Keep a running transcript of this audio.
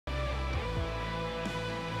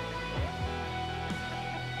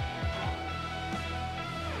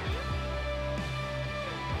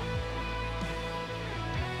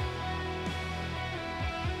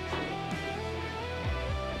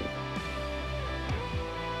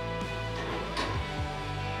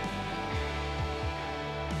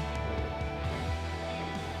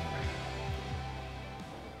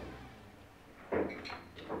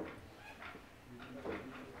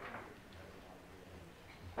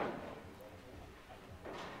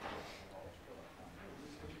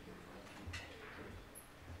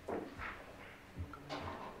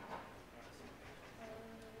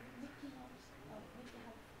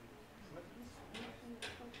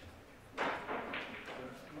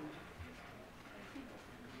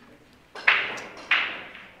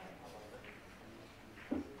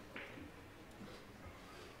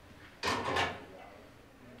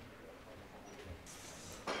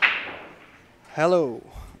Hello,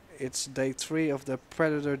 it's day 3 of the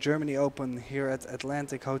Predator Germany Open here at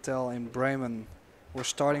Atlantic Hotel in Bremen. We're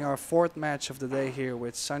starting our 4th match of the day here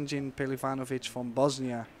with Sanjin Pehlivanovic from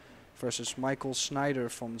Bosnia versus Michael Scheider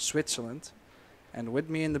from Switzerland. And with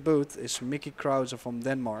me in the booth is Mickey Krause from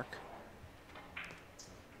Denmark.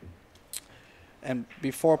 And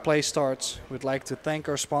before play starts, we'd like to thank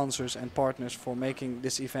our sponsors and partners for making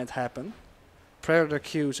this event happen. Predator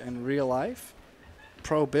Cues and Real Life.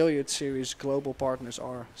 Pro Billiard Series global partners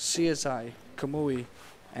are CSI, Kamui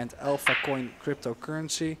and Alpha Coin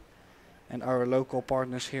Cryptocurrency. And our local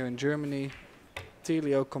partners here in Germany,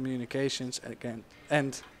 Telio Communications again,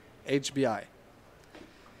 and HBI.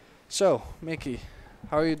 So, Mickey,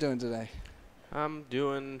 how are you doing today? I'm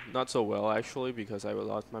doing not so well actually because I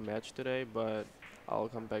lost my match today, but I'll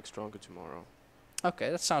come back stronger tomorrow. Okay,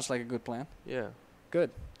 that sounds like a good plan. Yeah. Good.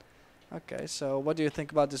 Okay, so what do you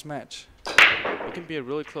think about this match? It can be a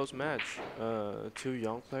really close match. Two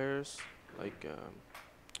young players, like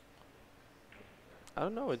I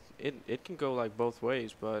don't know. It can go like both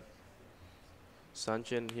ways, but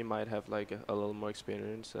Sanjin, he might have like a little more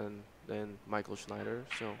experience than Michael Scheider.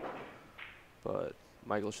 So, but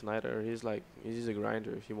Michael Scheider, he's a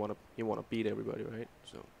grinder. He wanna beat everybody, right?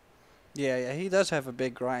 So. Yeah, he does have a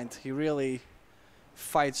big grind. He really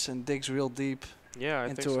fights and digs real deep. Yeah, I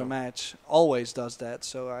think into so. a match. Always does that,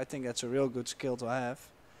 so I think that's a real good skill to have.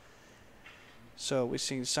 So we've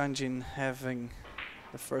seen Sanjin having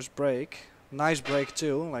the first break. Nice break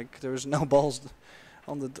too, like there was no balls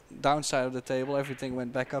on the downside of the table. Everything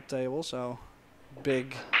went back up table, so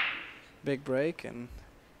big break, and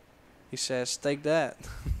he says, take that.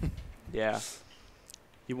 Yeah.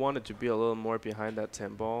 He wanted to be a little more behind that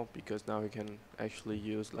 10 ball because now he can actually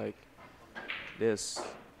use like this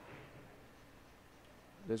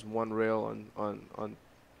one rail on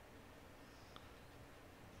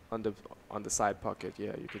the side pocket.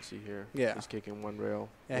 Yeah, you can see here. Yeah. He's kicking one rail.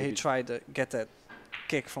 Yeah, he tried to get that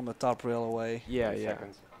kick from the top rail away. Yeah, yeah.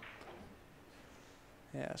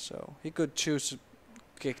 Yeah, so he could choose to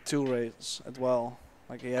kick 2 rails as well.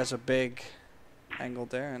 Like he has a big angle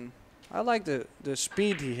there, and I like the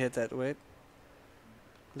speed he hit that with.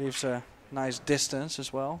 Leaves a nice distance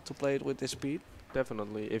as well to play it with this speed.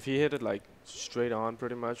 Definitely. If he hit it like straight on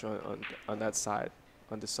pretty much on that side,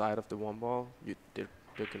 on the side of the one ball, there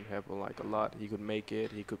can happen like a lot. He could make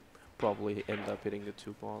it. He could probably end up hitting the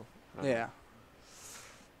 2 ball. Yeah.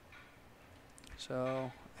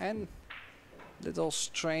 So, and little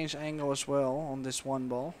strange angle as well on this one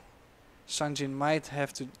ball. Sanjin might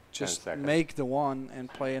have to just make the 1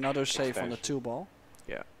 and play another save on the 2 ball.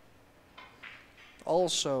 Yeah.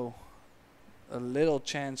 Also, a little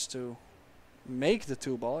chance to make the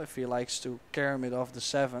 2 ball if he likes to carom it off the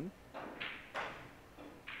 7.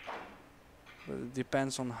 But it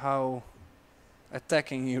depends on how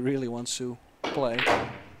attacking he really wants to play.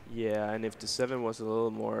 Yeah, and if the 7 was a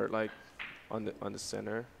little more like on the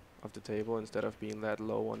center of the table instead of being that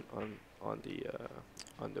low on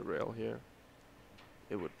the rail here,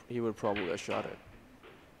 he would probably have shot it.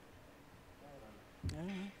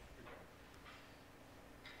 Yeah.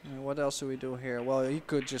 And what else do we do here? Well, he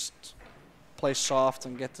could just play soft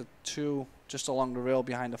and get the 2 just along the rail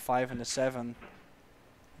behind the 5 and the 7.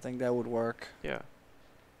 I think that would work. Yeah.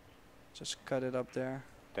 Just cut it up there.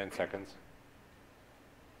 10 seconds.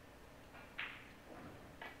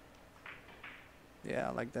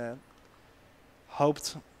 Yeah, like that.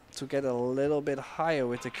 Hoped to get a little bit higher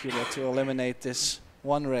with the Cuba to eliminate this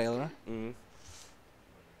 1 railer.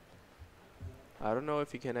 I don't know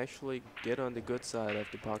if he can actually get on the good side of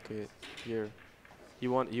the pocket here. He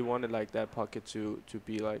wanted like that pocket to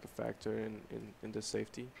be like a factor in the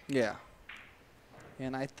safety. Yeah.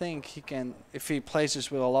 And I think he can, if he plays this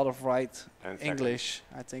with a lot of right English,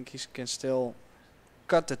 I think he can still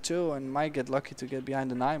cut the 2 and might get lucky to get behind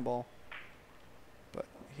the 9 ball. But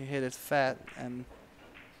he hit it fat, and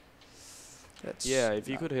that's yeah. If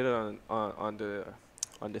you could hit it on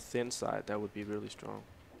the thin side, that would be really strong.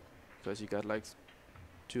 Because you got like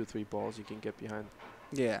 2 or 3 balls you can get behind.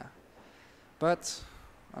 Yeah. But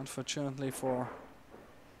unfortunately for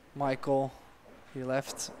Michael, He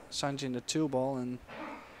left Sanjin the 2 ball, and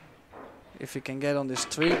if he can get on this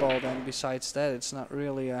 3 ball, then besides that, it's not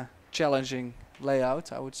really a challenging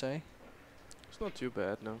layout, I would say. It's not too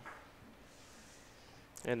bad, no.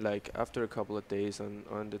 And like after a couple of days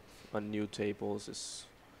on new tables,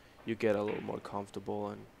 you get a little more comfortable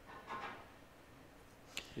and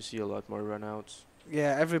you see a lot more runouts.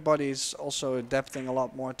 Yeah, everybody's also adapting a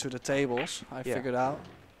lot more to the tables, I figured out.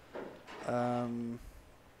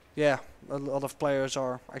 Yeah, a lot of players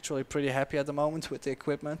are actually pretty happy at the moment with the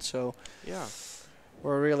equipment, so yeah,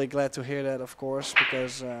 we're really glad to hear that, of course,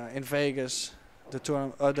 because in Vegas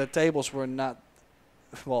the tables were not,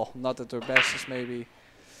 well, not at their best, is maybe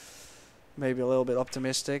a little bit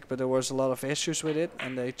optimistic, but there was a lot of issues with it,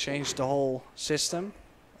 and they changed the whole system.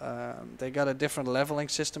 They got a different leveling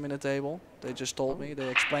system in the table. They just told me, they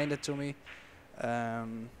explained it to me,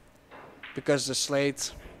 because the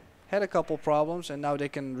slate had a couple problems, and now they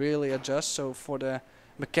can really adjust. So for the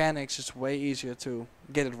mechanics, it's way easier to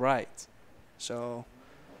get it right. So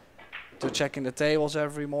to checking the tables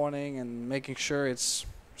every morning and making sure it's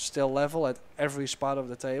still level at every spot of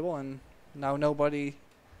the table, and now nobody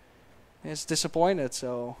is disappointed.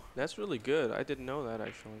 So that's really good. I didn't know that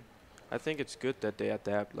actually. I think it's good that they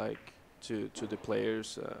adapt like to the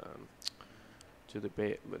players, to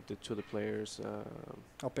the players'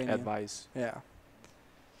 opinion. advice. Yeah.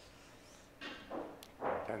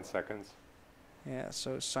 10 seconds. Yeah.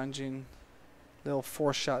 So Sanjin, little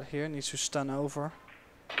 4 shot here, needs to stun over.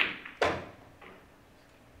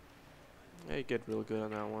 Yeah, you get real good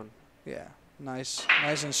on that one. Yeah. Nice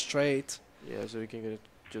and straight. Yeah, so you can get it,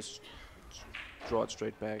 just draw it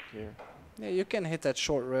straight back here. Yeah, you can hit that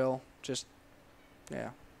short rail. Just, yeah.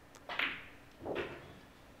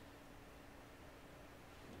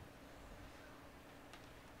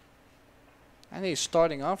 And he's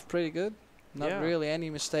starting off pretty good. Not really any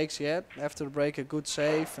mistakes yet. After the break, a good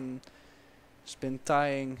save, and he's been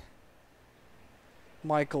tying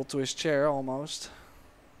Michael to his chair almost.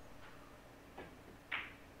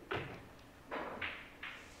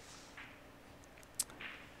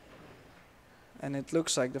 And it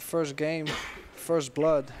looks like the first game, first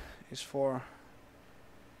blood, is for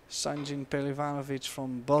Sanjin Pehlivanovic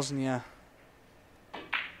from Bosnia.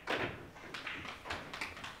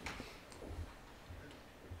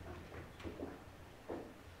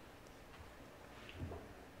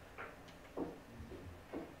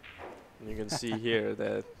 And you can see here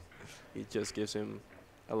that he just gives him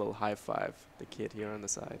a little high five, the kid here on the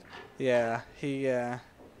side. Yeah, he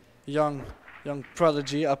young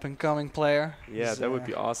prodigy, up and coming player. Yeah, that would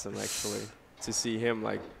be awesome actually to see him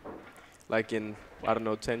like in, I don't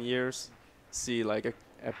know, 10 years, see like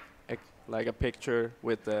a picture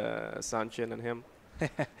with Sanjin and him.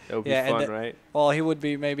 That would be fun, right? Well, he would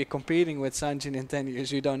be maybe competing with Sanjin in 10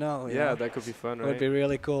 years. You don't know. Yeah, that could be fun, right? Would be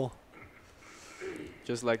really cool.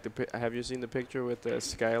 Just like have you seen the picture with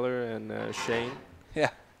Scheider and Shane? Yeah,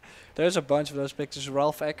 there's a bunch of those pictures.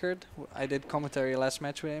 Ralph Eckert, I did commentary last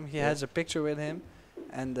match with him. He has a picture with him,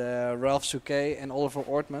 and Ralph Souquet and Oliver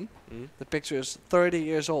Ortman. The picture is 30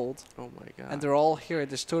 years old. Oh my god! And they're all here at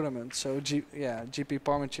this tournament. So GP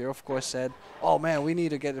Parmentier, of course, said, "Oh man, we need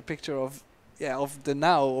to get a picture of the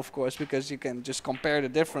now, of course, because you can just compare the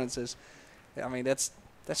differences." I mean, that's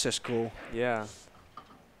just cool. Yeah.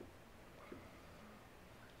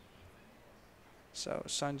 So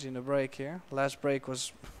Sanjin the break here. Last break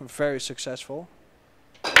was very successful.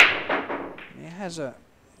 He has a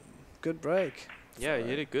good break. Yeah, he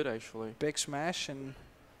hit it good actually. Big smash, and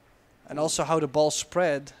also how the ball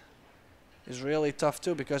spread is really tough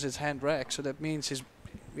too, because it's hand rack. So that means his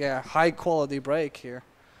high quality break here.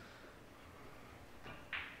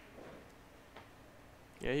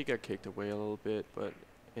 Yeah, he got kicked away a little bit, but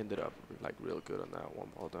ended up like real good on that 1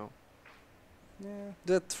 ball though. Yeah,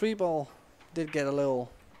 the 3 ball did get a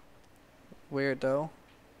little weird though.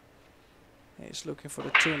 He's looking for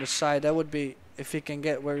the 2 on the side. That would be, if he can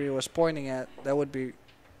get where he was pointing at, that would be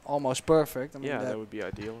almost perfect. I mean, yeah, that would be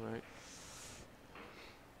ideal, right?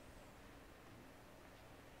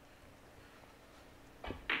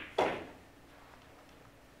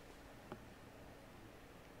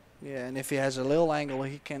 Yeah, and if he has a little angle,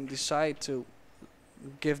 he can decide to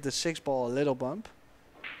give the 6 ball a little bump.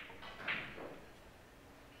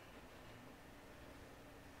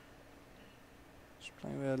 Just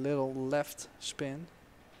playing with a little left spin.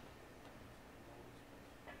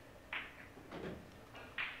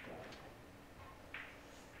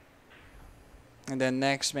 And then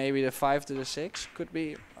next, maybe the 5 to the 6 could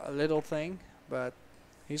be a little thing, but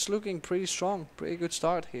he's looking pretty strong. Pretty good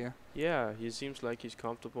start here. Yeah, he seems like he's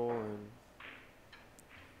comfortable and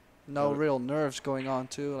no real nerves going on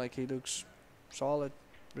too. Like he looks Solid,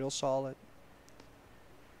 real solid.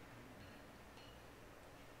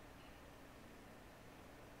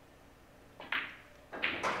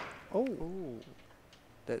 Oh, Ooh.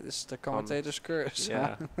 that is the commentator's curse.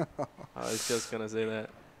 Yeah. I was just gonna say that.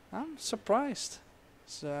 I'm surprised.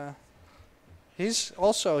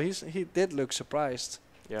 He did look surprised.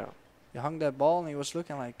 Yeah. He hung that ball and he was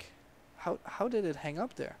looking like, how did it hang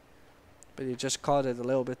up there? But he just caught it a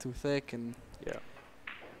little bit too thick and Yeah.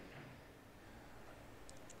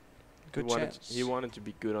 good chance. He wanted to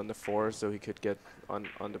be good on the 4 so he could get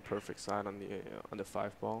on the perfect side on the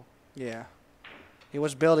 5 ball. Yeah. He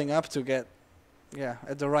was building up to get,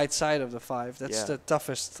 at the right side of the 5. That's Yeah. the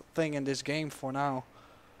toughest thing in this game for now.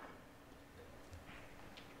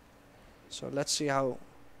 So let's see how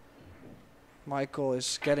Michael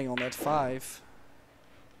is getting on that 5.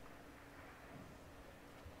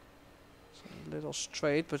 So a little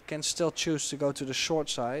straight, but can still choose to go to the short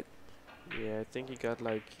side. Yeah, I think he got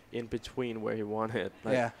like in between where he wanted.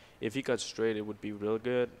 Like Yeah. if he got straight, it would be real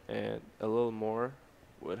good, and a little more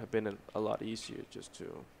would have been a lot easier just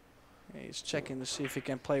to. He's checking to see if he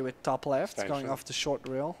can play with top left, going Extension. off the short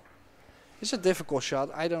rail. It's a difficult shot.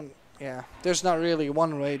 There's not really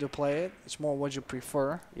one way to play it. It's more what you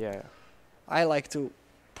prefer. Yeah. I like to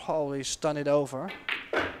probably stun it over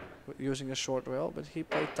using a short rail, but he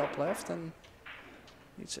played top left and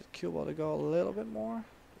needs that cue ball to go a little bit more.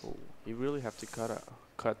 Ooh, you really have to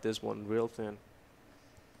cut this one real thin.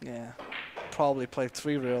 Yeah, probably played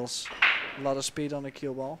 3 rails. A lot of speed on the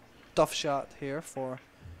cue ball. Tough shot here for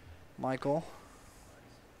Michael.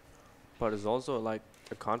 But it's also like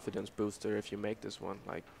a confidence booster if you make this one.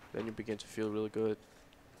 Like then you begin to feel really good.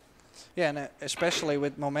 Yeah, and especially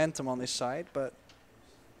with momentum on this side. But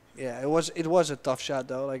yeah, it was a tough shot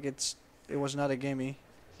though. Like it was not a gimme.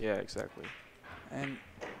 Yeah, exactly. And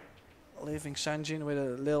leaving Sanjin with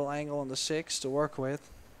a little angle on the 6 to work with.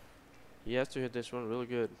 He has to hit this one really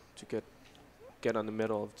good to get on the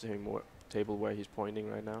middle of the table where he's pointing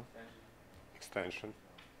right now. Extension.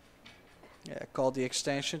 Yeah, called the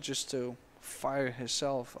extension just to fire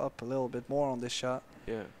himself up a little bit more on this shot.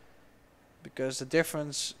 Yeah. Because the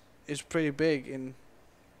difference is pretty big in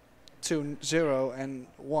 2-0 and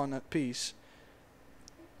 1 apiece.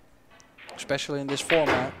 Especially in this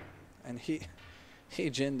format. And he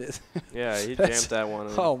ginned it. Yeah, he jammed that one.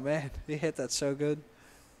 Oh man, he hit that so good.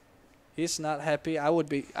 He's not happy. I would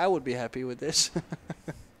be happy with this.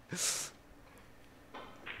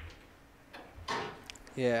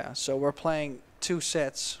 Yeah, so we're playing 2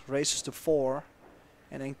 sets, races to 4,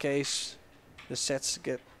 and in case the sets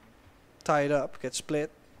get tied up, get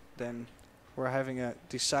split, then we're having a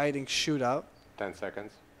deciding shootout. 10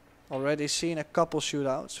 seconds. Already seen a couple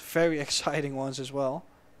shootouts, very exciting ones as well.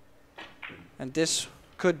 And this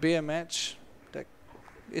could be a match that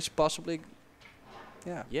is possibly,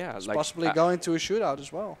 it's like possibly going to a shootout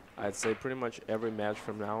as well. I'd say pretty much every match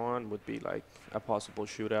from now on would be like a possible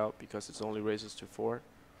shootout because it's only races to 4.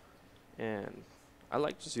 And I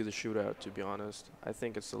like to see the shootout, to be honest. I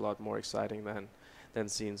think it's a lot more exciting than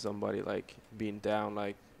seeing somebody like being down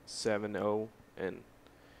like 7-0 and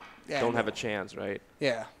don't have a chance, right?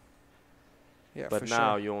 Yeah. Yeah, but for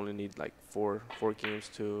now sure. you only need like four games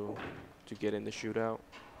to get in the shootout.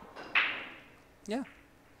 Yeah.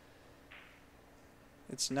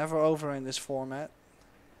 It's never over in this format.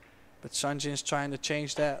 But Sanjin's trying to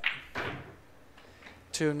change that.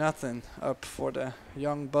 2-0 up for the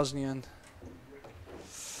young Bosnian.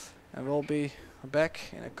 And we'll be back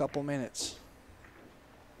in a couple minutes.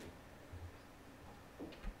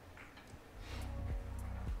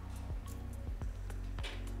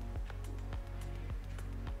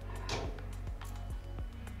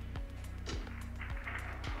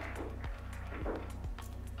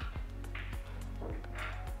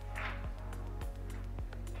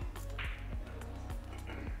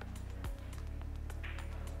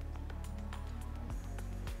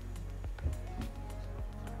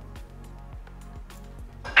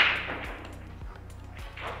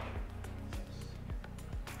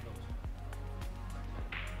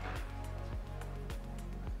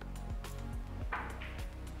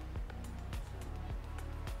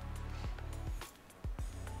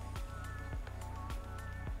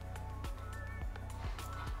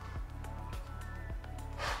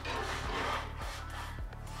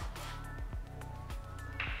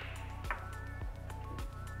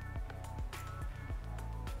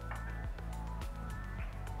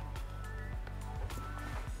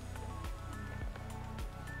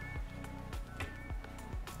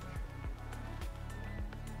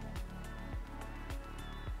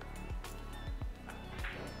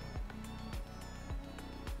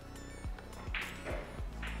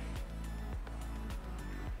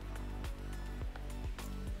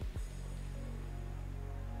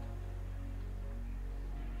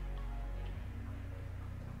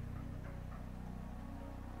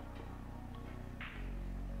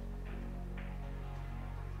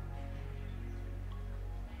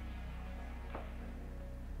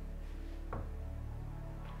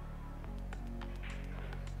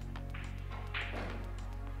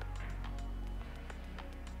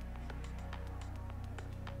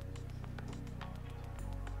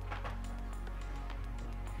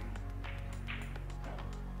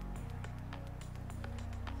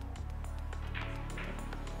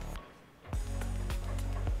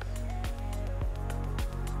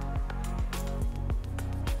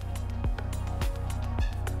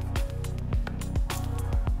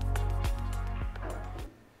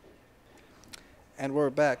 And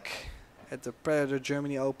we're back at the Predator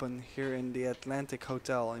Germany Open here in the Atlantic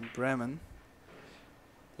Hotel in Bremen,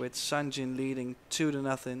 with Sanjin leading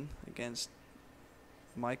 2-0 against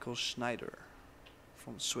Michael Scheider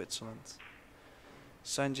from Switzerland.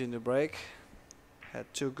 Sanjin the break. Had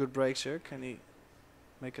 2 good breaks here. Can he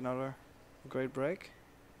make another great break?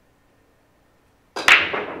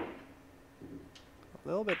 A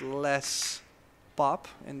little bit less pop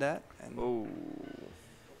in that. And Oh.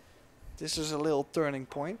 this is a little turning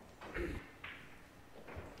point.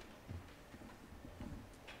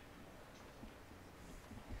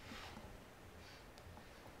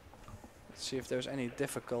 Let's see if there's any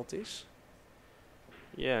difficulties.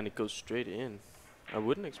 Yeah, and it goes straight in. I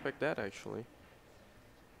wouldn't expect that, actually.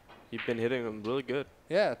 You've been hitting them really good.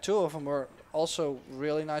 Yeah, 2 of them were also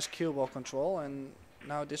really nice cue ball control, and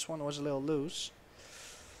now this one was a little loose.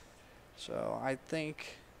 So I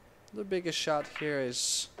think the biggest shot here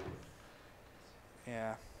is,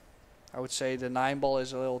 yeah, I would say the 9 ball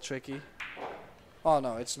is a little tricky. Oh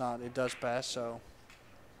no, it's not. It does pass, so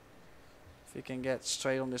if you can get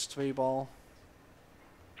straight on this 3 ball,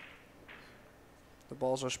 the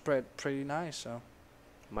balls are spread pretty nice. So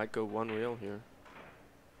Might go 1 reel here.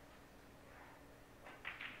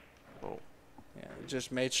 Oh, yeah,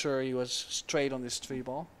 just made sure he was straight on this 3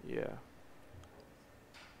 ball. yeah.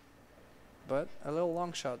 But a little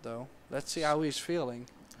long shot though. Let's see how he's feeling.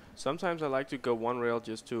 Sometimes I like to go 1 rail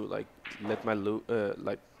just to like let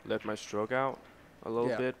my stroke out a little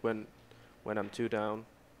Yeah. bit when I'm 2 down,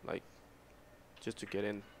 like just to get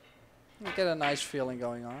in. You get a nice feeling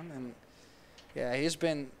going on, and yeah, he's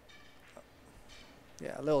been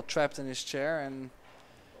a little trapped in his chair, and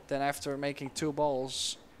then after making 2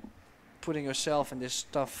 balls, putting yourself in this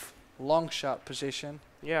tough long shot position.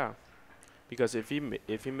 Yeah, because if he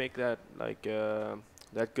make that like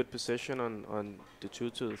that good position on the 2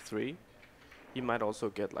 to the 3, he might also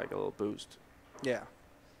get like a little boost. Yeah.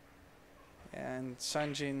 And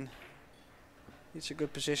Sanjin needs a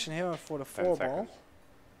good position here for the 10 4 ball. seconds.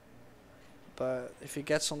 But if he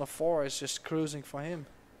gets on the 4, it's just cruising for him.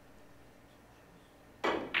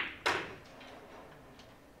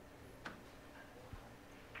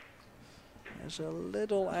 There's a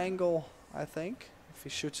little angle, I think, if he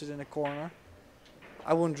shoots it in the corner.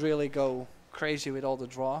 I wouldn't really go crazy with all the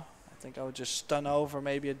draw. I think I would just stun over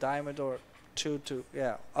maybe a diamond or 2 to,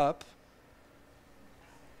 yeah, up.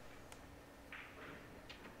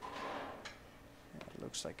 Yeah,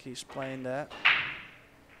 looks like he's playing that.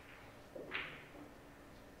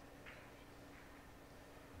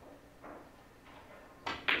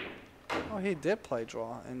 Oh, he did play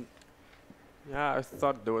draw, and Yeah, I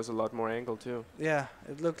thought there was a lot more angle too. yeah,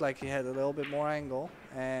 it looked like he had a little bit more angle,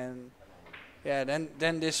 and yeah,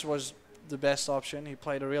 then this was the best option. He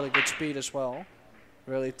played a really good speed as well.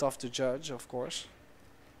 Really tough to judge, of course.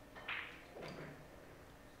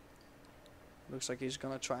 Looks like he's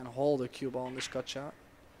gonna try and hold a cue ball on this cut shot.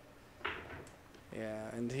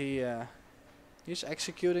 Yeah, and he's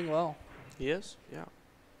executing well. He is, yeah.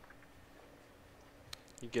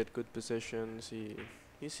 You get good positions.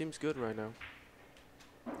 He seems good right now.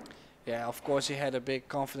 Yeah, of course he had a big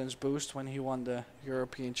confidence boost when he won the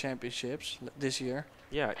European Championships this year.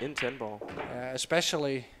 Yeah, in 10 ball.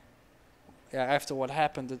 Especially after what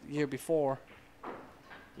happened the year before.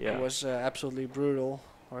 Yeah. It was absolutely brutal,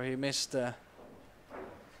 where he missed the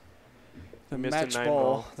missed the match 9 ball,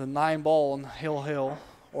 ball. the 9 ball on Hill,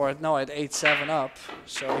 or no, at 8-7 up.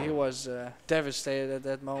 So he was devastated at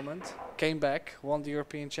that moment. Came back, won the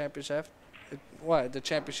European Championships, the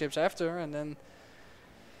championships after, and then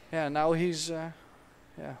now he's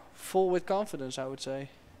full with confidence, I would say.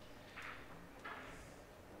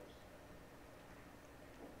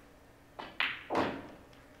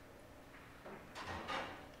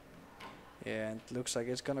 Yeah, and it looks like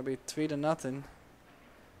it's gonna be 3-0.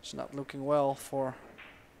 It's not looking well for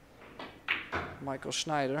Michael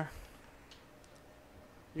Scheider.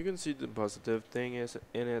 You can see the positive thing is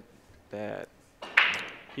in it that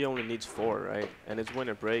he only needs 4, right? And it's when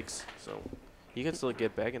it breaks, so he can still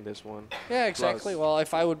get back in this one. Yeah, exactly. Plus- Well,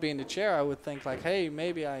 if I would be in the chair, I would think like, hey,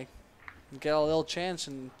 maybe I get a little chance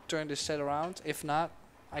and turn this set around. If not,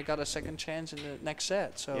 I got a second chance in the next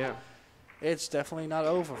set. So Yeah, it's definitely not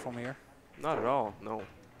over from here. not at all, no.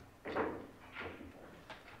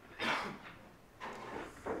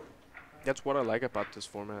 That's what I like about this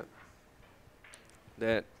format.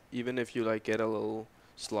 That even if you like get a little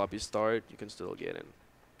sloppy start, you can still get in.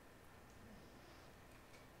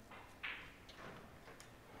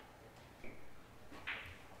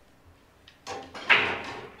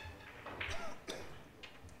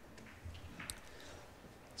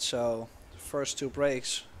 So the first 2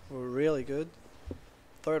 breaks were really good.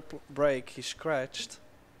 third break he scratched.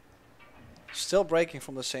 Still breaking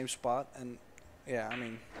from the same spot, and yeah, I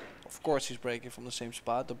mean, of course he's breaking from the same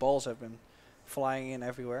spot. The balls have been flying in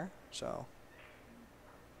everywhere, so.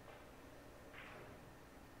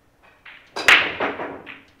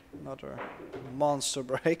 Another monster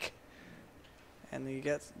break. And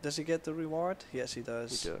does he get the reward? Yes, he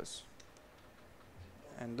does. He does.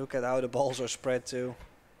 And look at how the balls are spread too.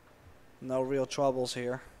 No real troubles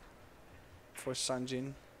here for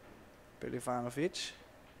Sanjin Pehlivanovic.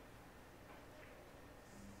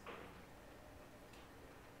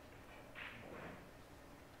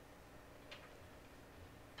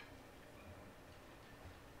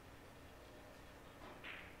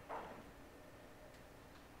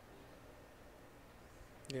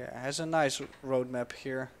 Yeah, has a nice roadmap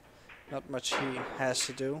here. Not much he has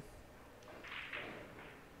to do.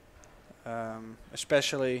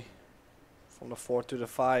 Especially from the 4 to the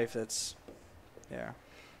 5, that's, yeah,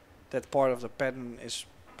 that part of the pattern is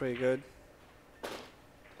pretty good.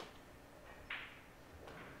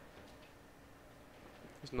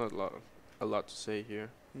 There's not a lot to say here.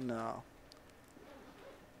 No.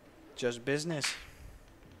 Just business.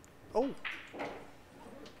 Oh!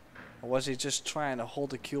 Or was he just trying to hold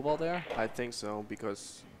the cue ball there? I think so,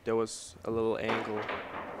 because there was a little angle.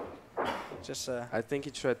 Just I think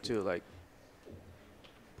he tried to like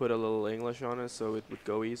put a little English on it so it would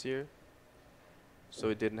go easier. So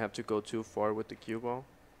he didn't have to go too far with the cue ball.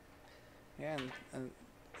 yeah, and an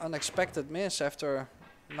unexpected miss after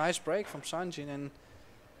a nice break from Sanjin, and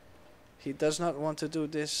he does not want to do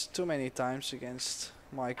this too many times against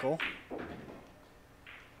Michael.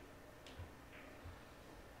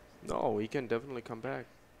 No, he can definitely come back.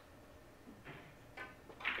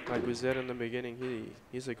 Like we said in the beginning,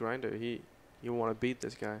 he's a grinder. You want to beat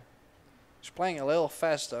this guy. He's playing a little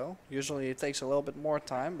fast though. Usually it takes a little bit more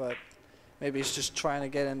time, but maybe he's just trying to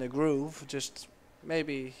get in the groove. Just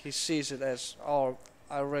maybe he sees it as, oh,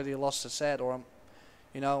 I already lost a set, or,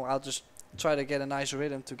 you know, I'll just try to get a nice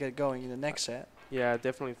rhythm to get going in the next set. Yeah, I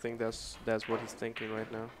definitely think that's what he's thinking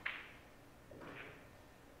right now.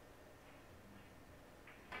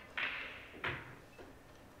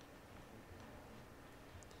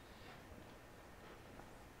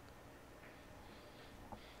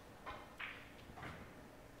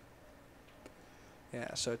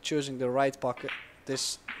 Yeah, so choosing the right pocket,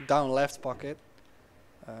 this down left pocket,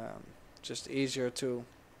 just easier to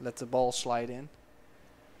let the ball slide in.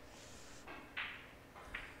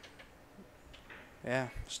 Yeah,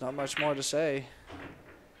 there's not much more to say.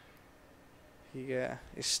 He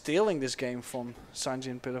is stealing this game from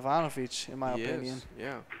Sanjin Pehlivanovic, in my opinion.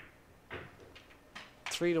 Yeah.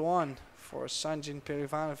 3-1 for Sanjin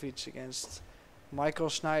Pehlivanovic against Michael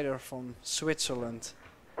Scheider from Switzerland.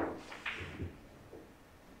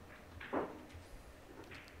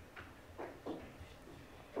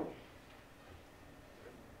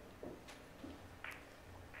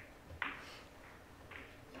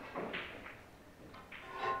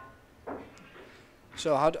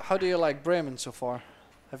 So how do you like Bremen so far?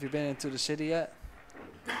 Have you been into the city yet?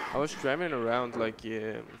 I was driving around like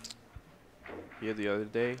here the other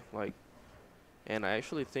day, like, and I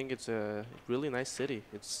actually think it's a really nice city.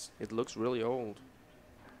 It looks really old.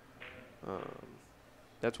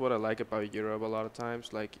 That's what I like about Europe a lot of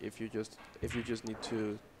times. Like if you just need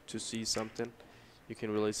to see something, you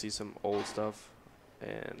can really see some old stuff,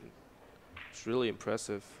 and it's really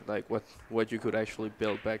impressive. Like what you could actually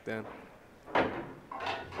build back then.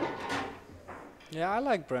 Yeah, I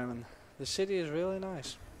like Bremen. The city is really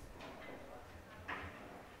nice.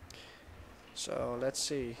 So let's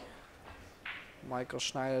see. Michael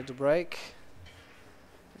Scheider to break.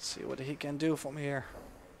 Let's see what he can do from here.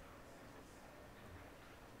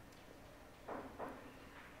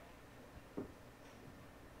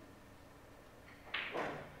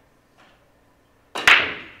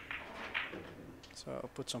 So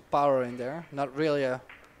put some power in there. Not really a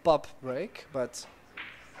pop break, but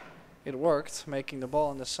it worked, making the ball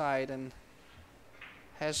on the side, and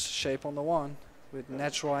has shape on the 1 with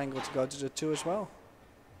natural angle to go to the 2 as well.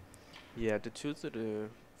 Yeah, the 2 to the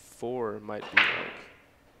 4 might be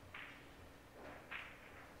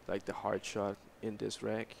like the hard shot in this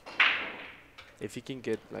rack. If he can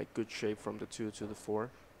get like good shape from the 2 to the 4, I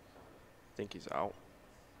think he's out.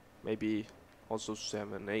 Maybe also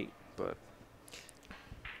 7, 8, but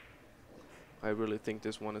I really think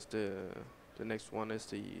this one is the next one is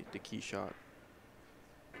the key shot.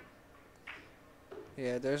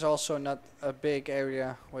 Yeah, there's also not a big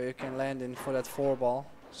area where you can land in for that 4 ball.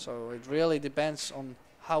 So it really depends on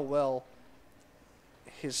how well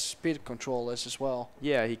his speed control is as well.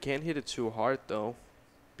 Yeah, he can't hit it too hard though,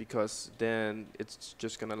 because then it's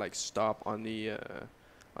just gonna like stop on the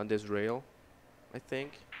on this rail, I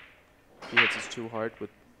think. If he hits it too hard with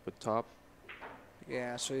top.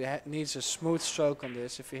 Yeah, so he needs a smooth stroke on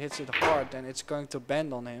this. If he hits it hard, then it's going to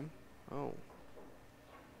bend on him. Oh.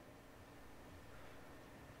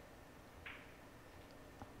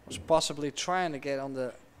 Was possibly trying to get on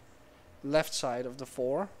the left side of the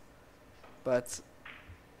 4, but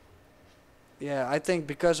yeah, I think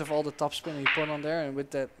because of all the topspin he put on there and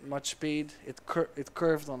with that much speed, it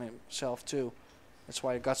curved on himself too. That's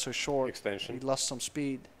why it got so short. Extension. He lost some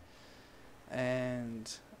speed, and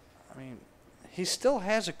I mean, he still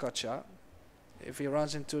has a cut shot. If he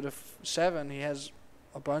runs into the 7, he has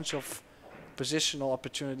a bunch of positional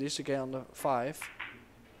opportunities to get on the 5.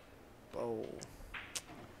 Oh.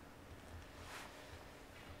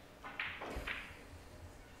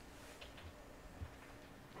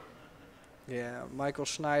 Yeah, Michael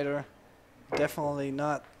Scheider definitely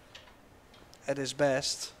not at his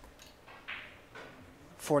best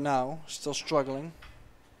for now. Still struggling.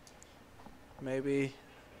 Maybe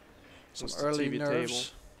some What's the early TV nerves.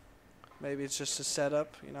 table? Maybe it's just a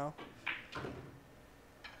setup, you know.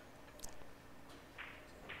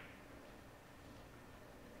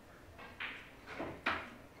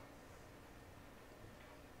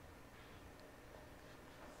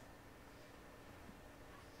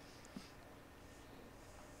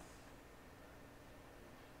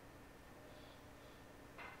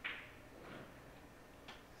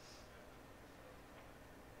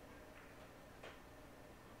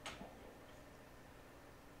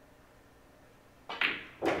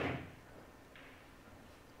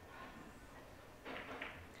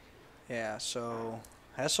 Yeah, so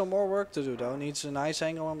has some more work to do though. Needs a nice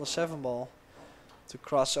angle on the 7 ball to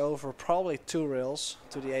cross over probably 2 rails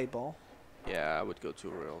to the 8 ball. Yeah, I would go 2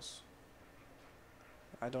 rails.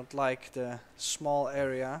 I don't like the small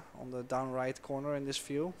area on the down right corner in this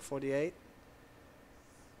view for the 8.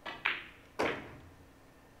 So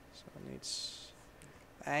it needs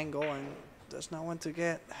angle and does not want to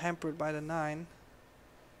get hampered by the 9.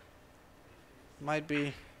 Might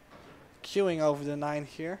be queuing over the 9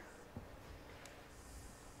 here.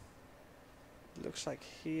 Looks like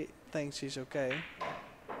he thinks he's okay.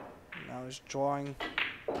 Now he's drawing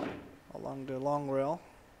along the long rail.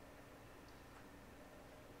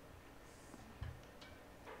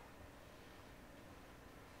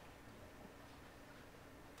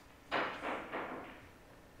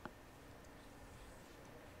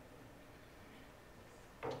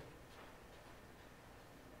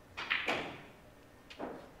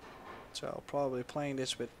 So probably playing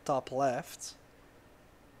this with top left.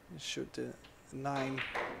 Shoot the 9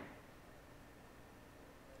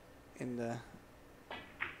 in the...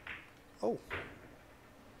 Oh!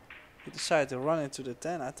 He decided to run into the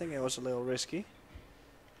 10. I think it was a little risky.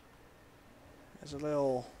 It's a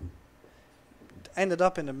little... Ended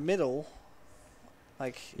up in the middle.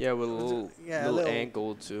 Like... Yeah, with a little, yeah, little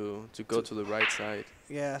angle to go to the right side.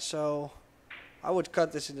 Yeah, so I would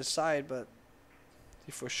cut this in the side, but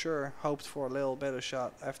he for sure hoped for a little better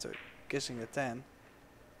shot after kissing the 10.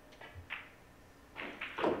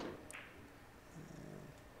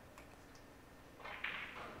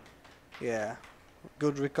 Yeah,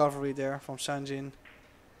 good recovery there from Sanjin.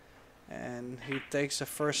 And he takes the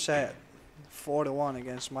first set 4-1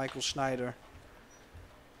 against Michael Scheider.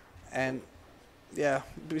 And yeah,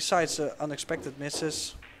 besides the unexpected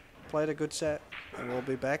misses, played a good set, and we'll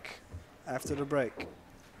be back after the break.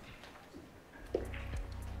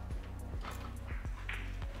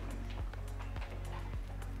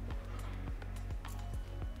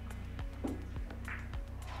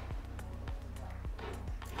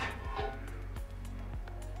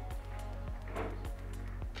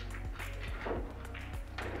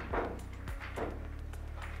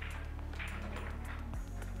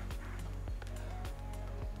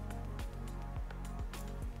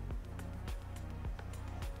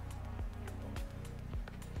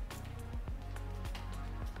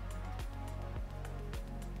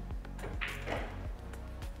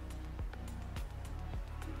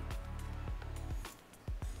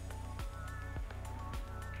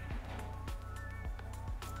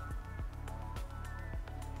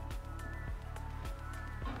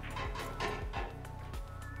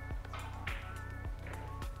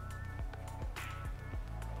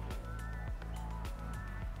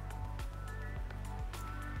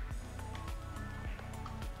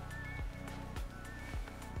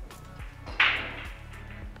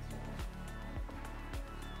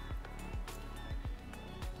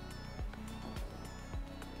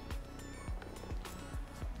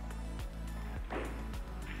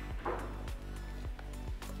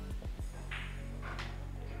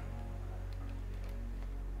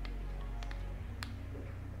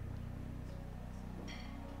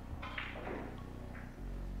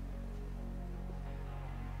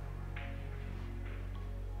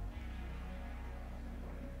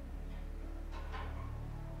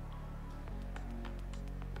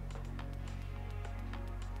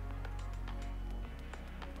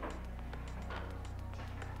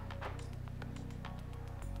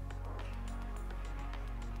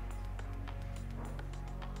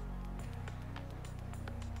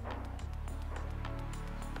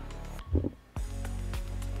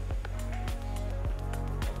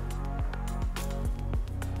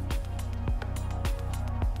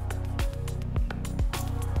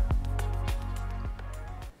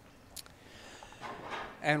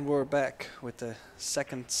 And we're back with the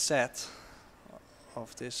second set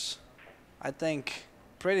of this, I think,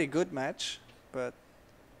 pretty good match. But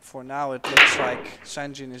for now it looks like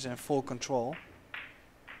Sanjin is in full control.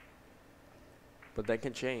 But that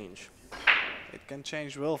can change. It can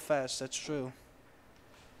change real fast, that's true.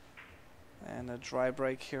 And a dry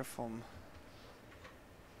break here from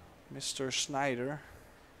Mr. Scheider.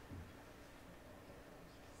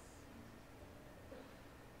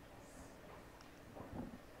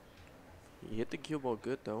 He hit the cue ball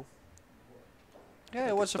good though. Yeah,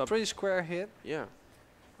 it was a pretty square hit. Yeah.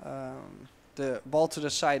 The ball to the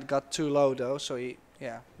side got too low though, so he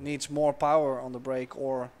needs more power on the break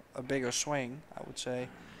or a bigger swing, I would say,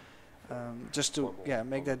 just to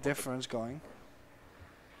make that difference going.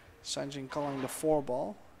 Sanjin calling the 4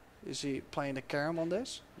 ball. Is he playing the carom on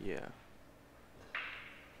this? Yeah.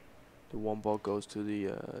 The 1 ball goes to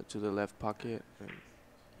the left pocket, and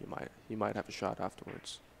he might have a shot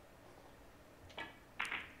afterwards.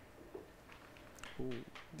 Ooh.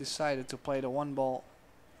 Decided to play the 1 ball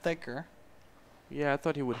thicker. Yeah, I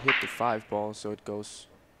thought he would hit the 5 ball, so it goes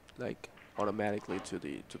like automatically to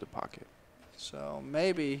the pocket. So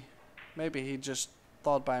maybe he just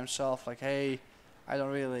thought by himself like, hey, I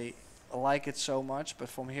don't really like it so much, but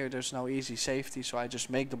from here there's no easy safety, so I just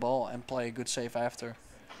make the ball and play a good save after.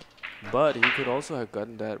 But he could also have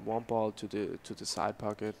gotten that 1 ball to the side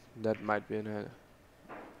pocket. That might be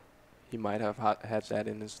he might have had that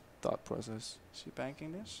in his thought process. Is he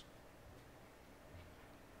banking this?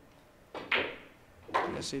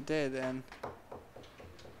 Yes, he did. And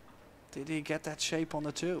did he get that shape on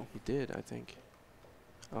the 2? He did, I think.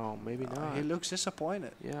 Oh, maybe not. He looks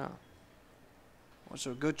disappointed. Yeah. Was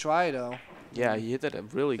a good try though. Yeah, he hit it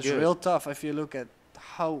really good. It's real tough if you look at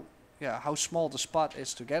how small the spot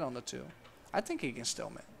is to get on the 2. I think he can still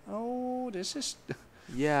make. Oh, this is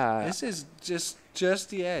yeah. this is just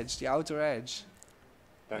the edge, the outer edge.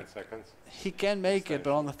 10 seconds. He can make it,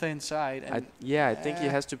 but on the thin side. And I think he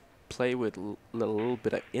has to play with a little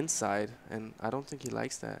bit of inside, and I don't think he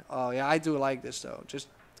likes that. Oh yeah, I do like this though. Just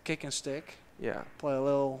kick and stick. Yeah. Play a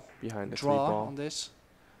little Behind the 3 draw ball on this.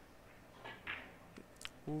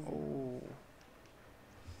 Oh.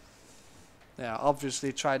 Yeah,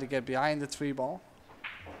 obviously try to get behind the 3 ball.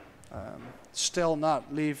 Still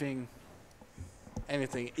not leaving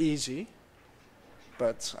anything easy,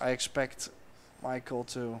 but I expect Michael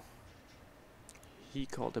to. He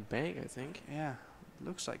called a bang, I think. Yeah,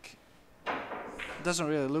 looks like. Doesn't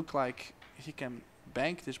really look like he can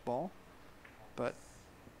bank this ball, but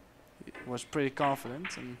he was pretty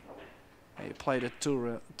confident and he played it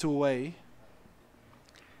two-way.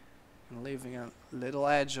 And leaving a little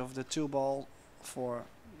edge of the 2 ball for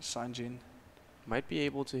Sanjin. Might be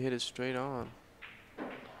able to hit it straight on.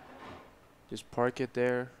 Just park it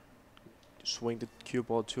there, swing the cue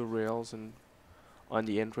ball 2 rails, and on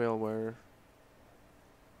the end rail where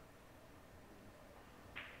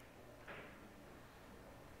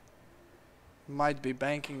might be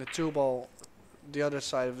banking the 2 ball the other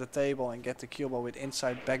side of the table and get the cue ball with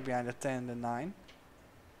inside back behind the 10 and 9.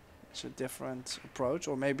 It's a different approach,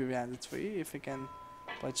 or maybe behind the 3 if he can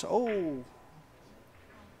play it. So, oh,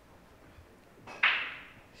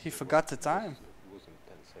 he forgot the time. It wasn't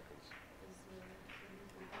 10 seconds.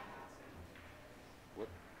 What?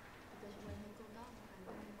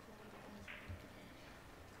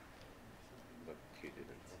 But he didn't.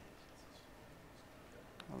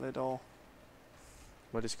 A little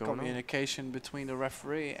what is going on? communication between the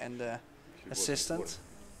referee and the assistant.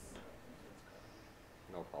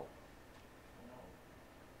 No foul.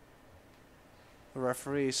 The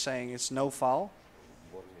referee is saying it's no foul.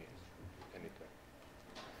 What means?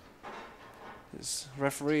 Anytime. This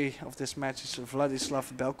referee of this match is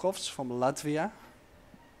Vladislav Belkovs from Latvia.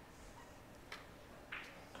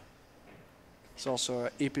 He's also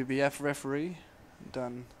an EPBF referee,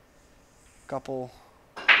 done a couple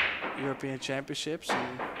European Championships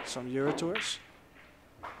and some Euro Tours.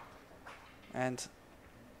 And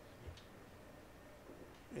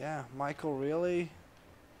yeah, Michael really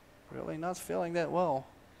not feeling that well.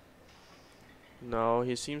 No,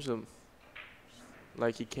 he seems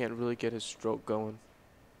like he can't really get his stroke going.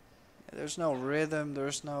 There's no rhythm,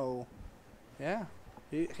 there's no... Yeah,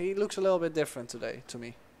 he looks a little bit different today to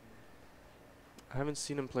me. I haven't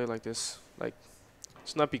seen him play like this. Like,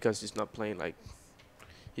 it's not because he's not playing, like,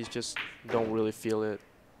 he's just don't really feel it.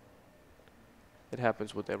 It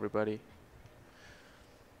happens with everybody.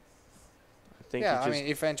 I think Yeah, I mean,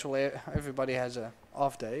 eventually everybody has a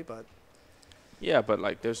off day, but... Yeah, but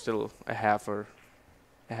like there's still a half of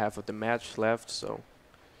the match left, so...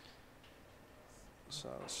 So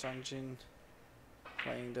Sanjin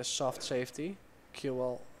playing the soft safety. cue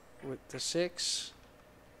ball with the 6,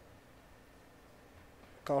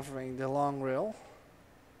 covering the long rail.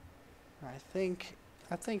 I think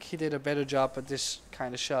he did a better job at this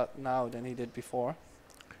kind of shot now than he did before.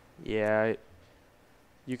 Yeah,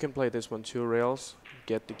 you can play this one 2 rails,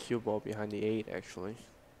 get the cue ball behind the 8 actually.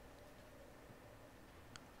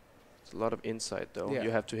 It's a lot of insight though. Yeah.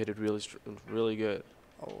 You have to hit it really good.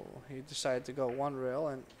 Oh, he decided to go 1 rail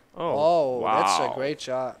and Oh, wow. That's a great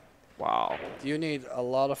shot. Wow. You need a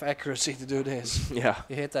lot of accuracy to do this. Yeah.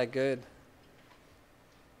 You hit that good.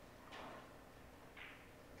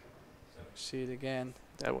 See it again.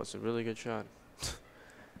 That was a really good shot.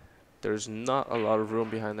 There's not a lot of room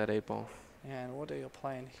behind that 8 ball. Yeah, and what are you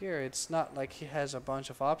playing here? It's not like he has a bunch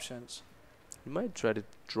of options. You might try to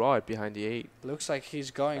draw it behind the 8. Looks like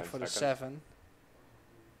he's going 10 for the seconds. 7.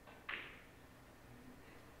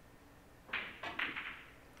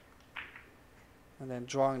 And then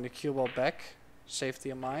drawing the cue ball back. Safety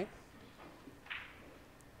in mind.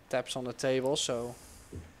 Taps on the table, so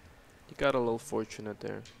You got a little fortunate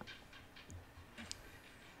there.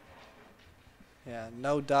 yeah,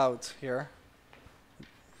 no doubt here.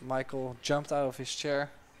 Michael jumped out of his chair,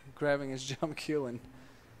 grabbing his jump cue, and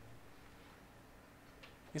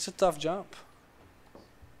it's a tough jump.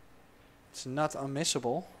 It's not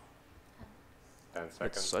unmissable. 10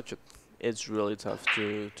 It's seconds. it's really tough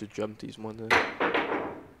to jump these ones.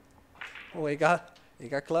 Oh, he got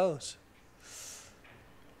close.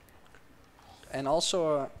 And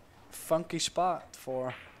also a funky spot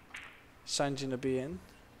for Sanjin to be in.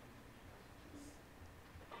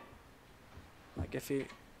 Like if he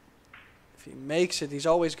makes it, he's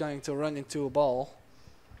always going to run into a ball.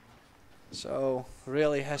 So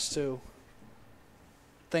really has to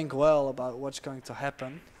think well about what's going to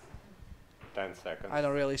happen. 10 seconds. I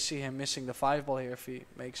don't really see him missing the 5 ball here if he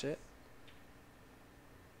makes it.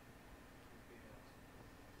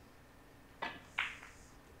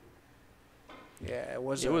 Yeah, it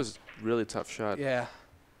was really tough shot. yeah,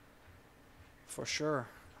 for sure.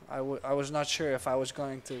 I was not sure if I was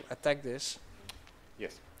going to attack this.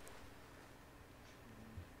 Yes.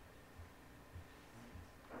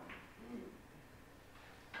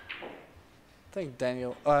 I think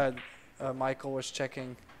Michael was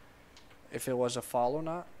checking if it was a foul or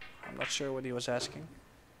not. I'm not sure what he was asking.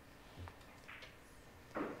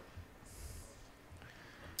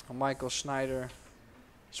 Michael Scheider,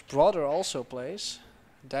 his brother also plays,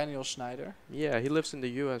 Daniel Scheider. Yeah, he lives in the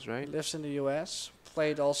US, He right? lives in the US,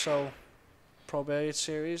 played also Pro Billiard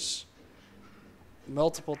Series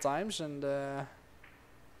multiple times, and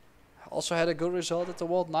also had a good result at the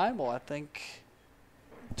World 9 Ball, I think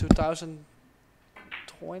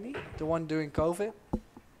 2020, the one during COVID.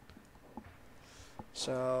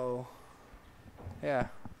 So, yeah,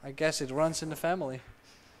 I guess it runs in the family.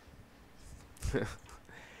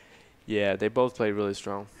 Yeah, they both play really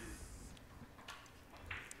strong.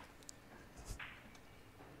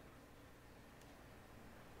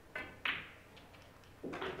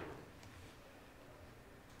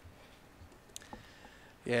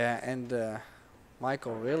 Yeah, and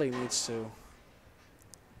Michael really needs to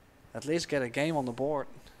at least get a game on the board,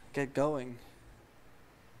 get going.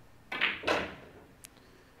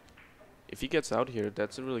 If he gets out here,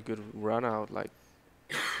 that's a really good run out, like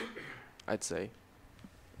I'd say.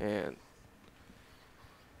 And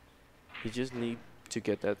he just need to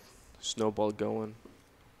get that snowball going.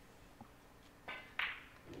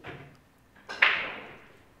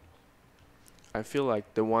 I feel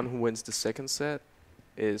like the one who wins the second set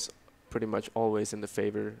is pretty much always in the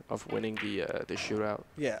favor of winning the shootout.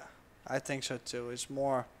 Yeah, I think so too. It's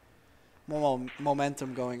more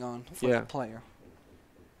momentum going on for Yeah. the player.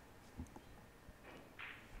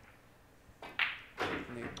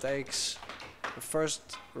 And he takes the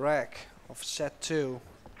first rack of set 2.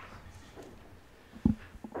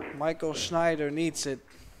 Michael Scheider needs it.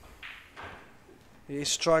 He's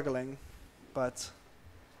struggling, but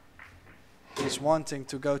he's wanting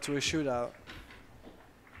to go to a shootout.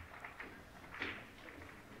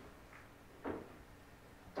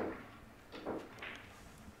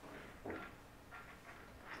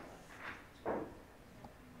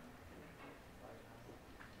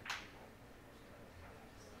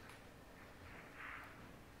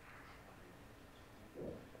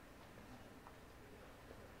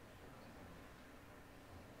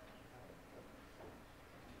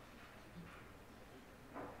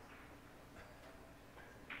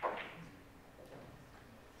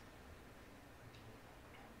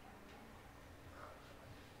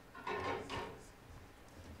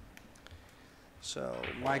 So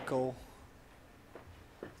Michael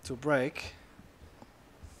to break.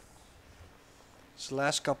 It's His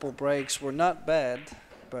last couple breaks were not bad,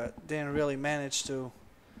 but didn't really manage to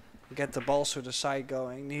get the balls to the side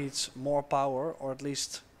going. Needs more power, or at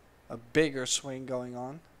least a bigger swing going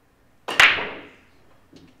on. A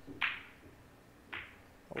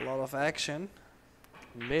lot of action.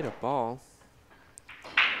 Made a ball.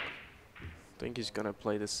 I think he's gonna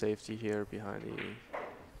play the safety here behind the,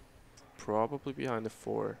 probably behind the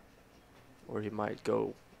 4, or he might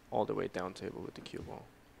go all the way down table with the cue ball.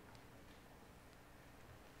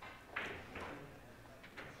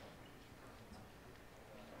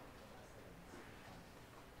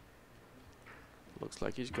 Looks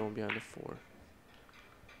like he's going behind the 4.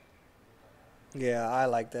 Yeah, I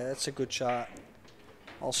like that. It's a good shot.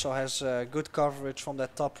 Also has good coverage from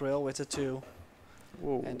that top rail with the 2.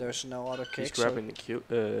 Whoa. And there's no other kick. He's grabbing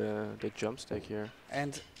the jump stick here.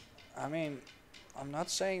 And I mean, I'm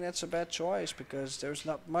not saying that's a bad choice because there's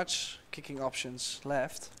not much kicking options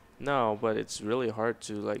left. No, but it's really hard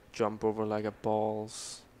to like jump over like a ball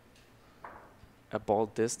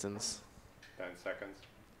distance. 10 seconds.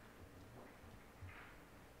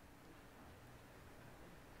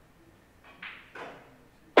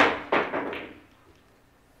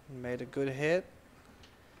 Made a good hit.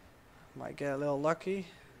 Might get a little lucky.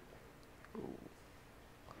 Ooh.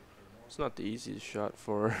 It's not the easiest shot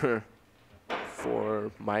for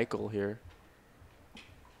for Michael here.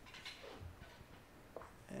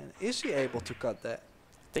 And is he able to cut that?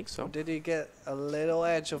 I think so. Or did he get a little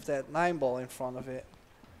edge of that 9 ball in front of it?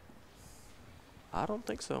 I don't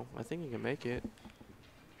think so. I think he can make it.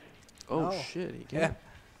 Oh No. shit, he can. Yeah.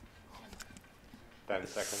 10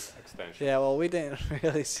 seconds extension. Yeah, well, we didn't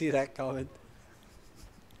really see that coming.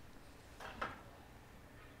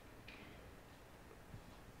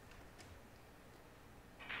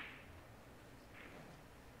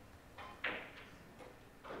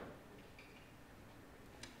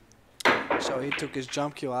 So he took his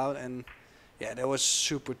jump cue out, and yeah, that was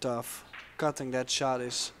super tough. Cutting that shot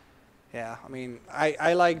is, yeah, I mean,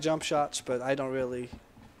 I like jump shots, but I don't really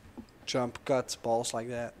jump cut balls like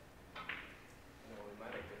that.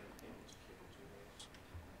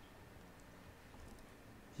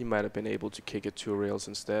 He might have been able to kick it 2 rails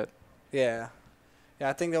instead. Yeah, yeah,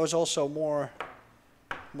 I think there was also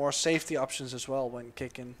more safety options as well when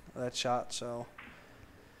kicking that shot. So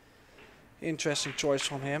interesting choice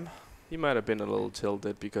from him. He might have been a little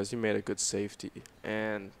tilted because he made a good safety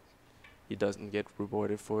and he doesn't get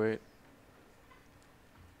rewarded for it.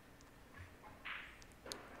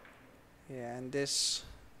 Yeah, and this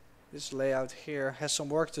layout here has some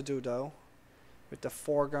work to do though, with the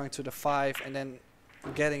 4 going to the 5 and then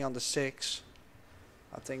getting on the 6.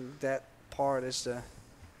 I think that part is the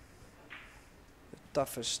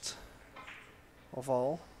toughest of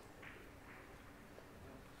all.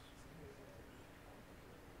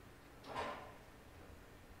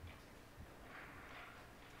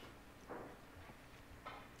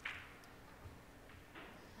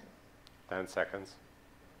 Ten seconds.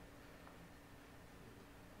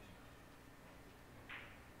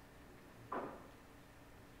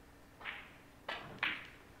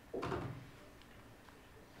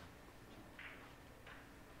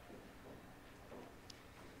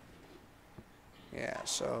 Yeah,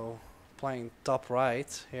 so playing top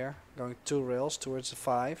right here, going 2 rails towards the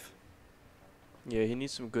 5. Yeah, he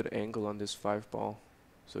needs some good angle on this 5 ball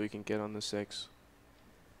so he can get on the 6.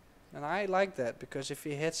 And I like that because if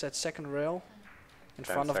he hits that second rail in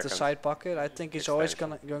 10 front of the seconds. side pocket, I think he's always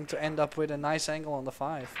going to end up with a nice angle on the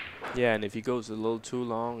 5. Yeah, and if he goes a little too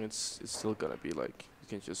long, it's still gonna be like you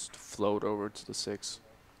can just float over to the 6.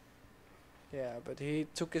 Yeah, but he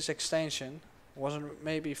took his extension, wasn't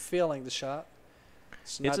maybe feeling the shot.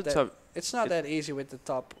 It's a tough. It's not that easy with the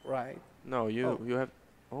top right. No, you have.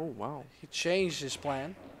 Oh wow. He changed his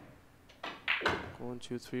plan. 1,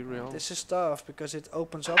 2, 3 rail. This is tough because it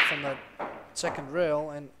opens up from that second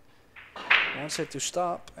rail and wants it to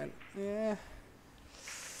stop. And yeah,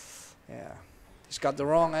 he's got the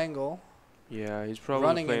wrong angle. Yeah, he's probably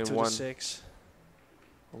Running playing into 1. the 6.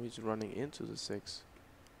 Oh, he's running into the 6.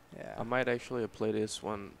 Yeah. I might actually play this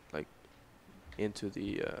one like into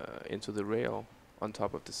the rail on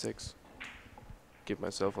top of the 6. Give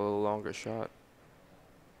myself a little longer shot.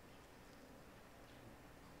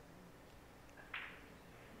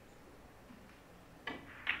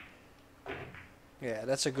 Yeah,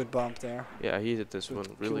 that's a good bump there. Yeah, he did this one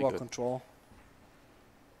really Cue good. control.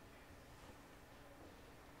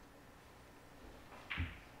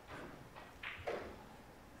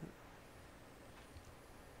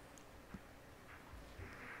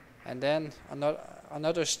 And then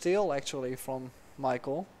another steal actually from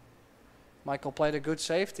Michael. Michael played a good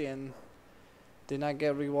safety and did not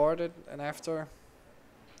get rewarded. And after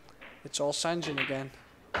It's all Sanjin again.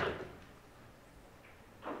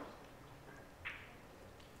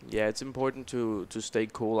 Yeah, it's important to stay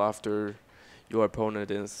cool after your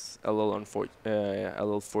opponent is a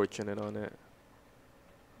little fortunate on it.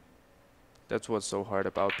 That's what's so hard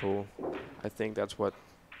about pool. I think that's what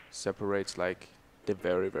separates like the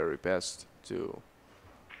very, very best to.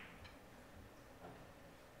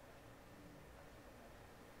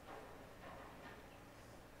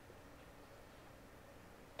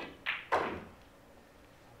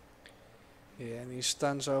 Yeah, and he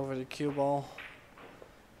stuns over the cue ball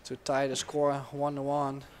to tie the score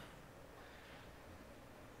 1-1.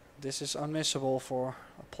 This is unmissable for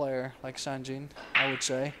a player like Sanjin, I would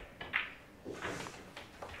say.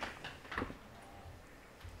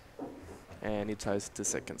 And he ties the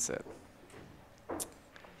second set.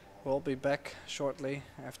 We'll be back shortly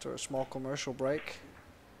after a small commercial break.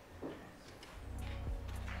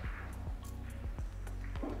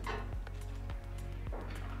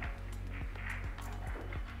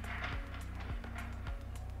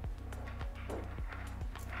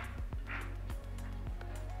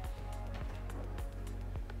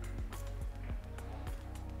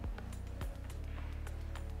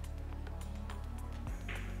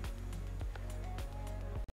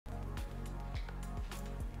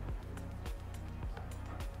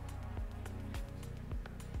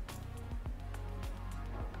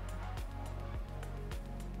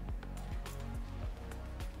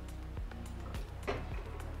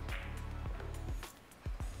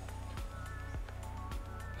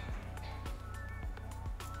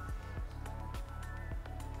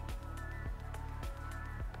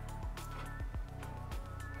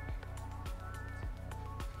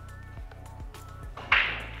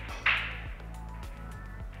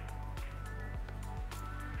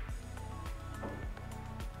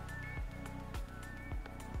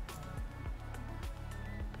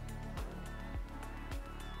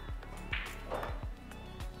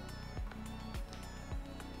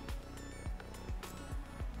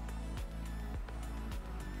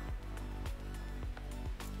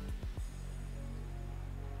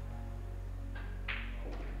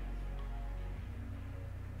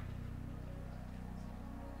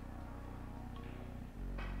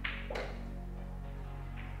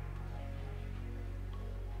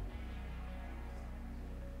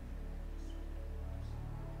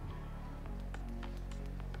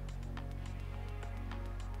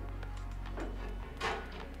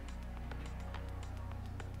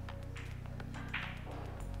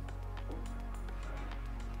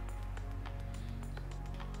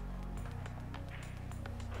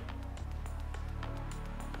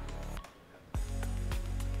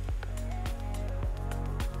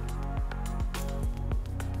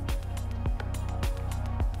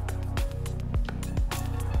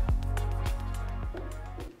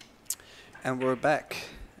 And we're back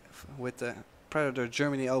with the Predator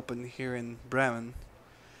Germany Open here in Bremen.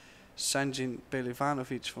 Sanjin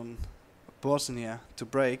Pehlivanovic from Bosnia to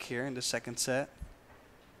break here in the second set.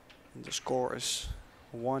 And the score is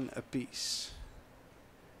 1 apiece.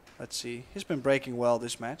 Let's see. He's been breaking well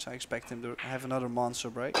this match. I expect him to have another monster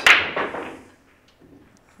break.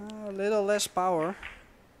 A little less power.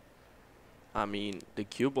 I mean, the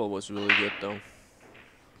cue ball was really good though.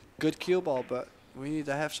 Good cue ball, but we need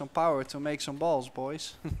to have some power to make some balls,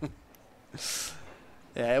 boys.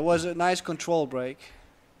 Yeah, it was a nice control break.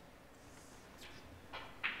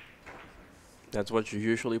 That's what you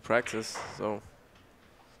usually practice, so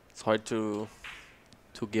it's hard to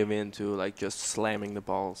give in to like just slamming the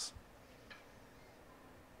balls.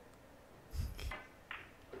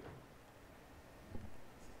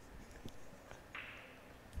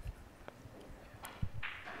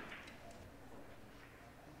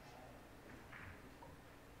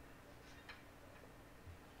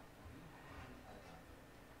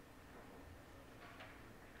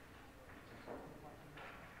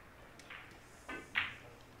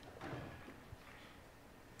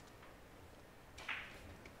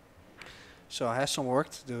 So I have some work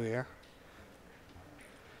to do here.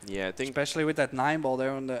 Yeah, I think Especially with that 9 ball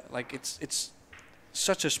there on the, like, it's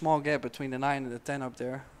such a small gap between the 9 and the 10 up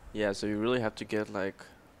there. yeah, so you really have to get like,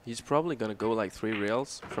 he's probably gonna go like 3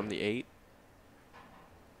 rails from the 8.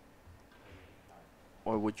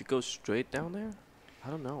 Or would you go straight down there? I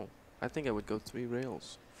don't know. I think I would go 3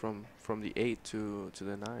 rails from the 8 to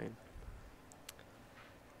the 9.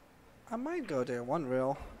 I might go there 1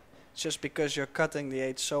 rail. It's just because you're cutting the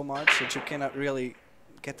 8 so much that you cannot really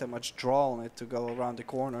get that much draw on it to go around the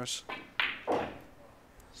corners.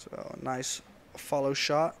 So nice follow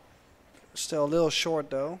shot. Still a little short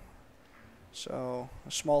though. So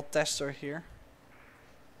a small tester here.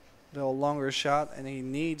 little longer shot, and he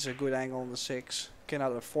needs a good angle on the 6.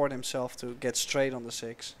 Cannot afford himself to get straight on the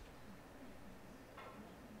 6.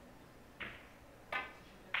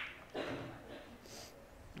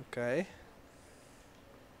 Okay.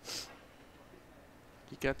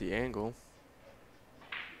 He got the angle.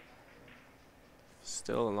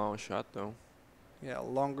 Still a long shot though. Yeah,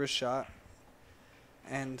 longer shot.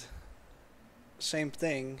 And same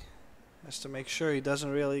thing, has to make sure he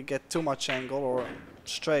doesn't really get too much angle or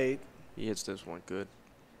straight. He hits this one good.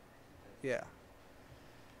 Yeah.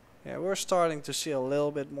 Yeah, we're starting to see a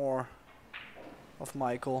little bit more of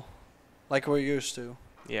Michael, like we're used to.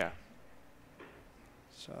 Yeah.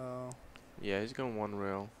 So. Yeah, he's going one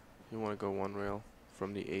rail. You want to go one rail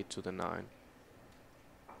from the 8 to the 9.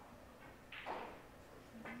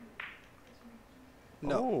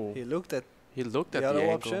 No, Oh. he looked at He looked at the other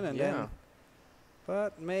angle. option and yeah. then.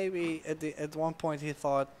 But maybe at one point he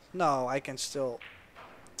thought, no, I can still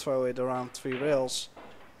throw it around 3 rails.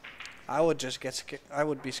 I would just get scared. I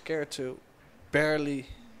would be scared to barely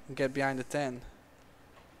get behind the 10.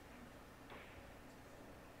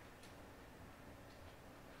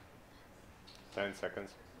 Ten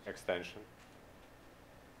seconds. Extension.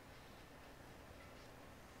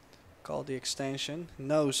 Call the extension.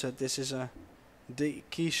 Knows that this is the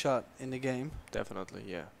key shot in the game. Definitely,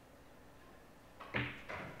 yeah.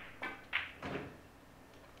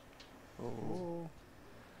 Oh.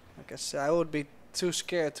 Like I said, I would be too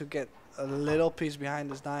scared to get a little piece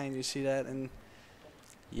behind this 9. You see that, and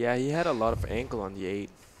Yeah, he had a lot of angle on the 8.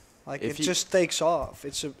 like If it just takes off.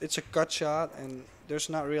 It's a cut shot, and there's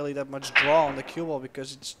not really that much draw on the cue ball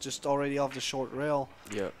because it's just already off the short rail.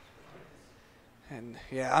 Yeah. And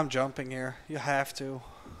yeah, I'm jumping here. You have to.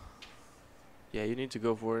 Yeah, you need to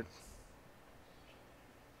go for it.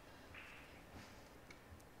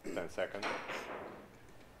 10 seconds.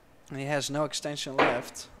 And he has no extension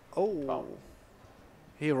left. Oh, Foul.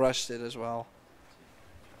 he rushed it as well.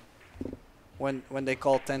 When they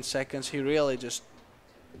called 10 seconds, he really just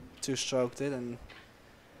two-stroked it, and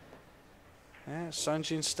yeah,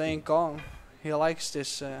 Sanjin staying calm. He likes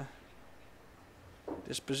this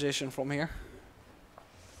this position from here.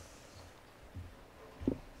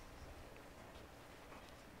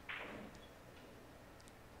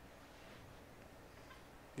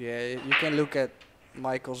 Yeah, you can look at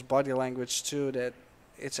Michael's body language too, that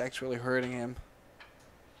it's actually hurting him.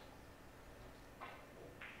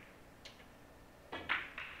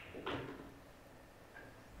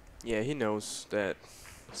 Yeah, he knows that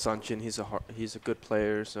Sanjin, he's a good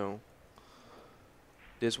player, so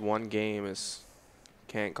this one game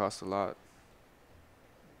can't cost a lot.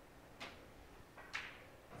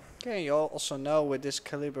 Okay, you also know with this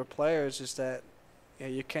caliber players is that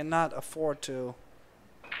you cannot afford to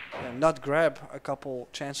not grab a couple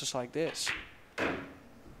chances like this.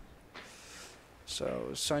 So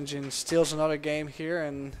Sanjin steals another game here,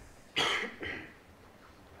 and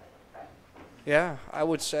yeah, I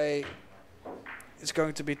would say it's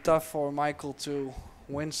going to be tough for Michael to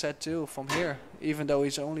win set 2 from here, even though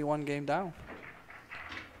he's only 1 game down.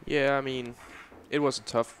 Yeah, I mean, it was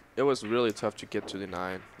really tough to get to the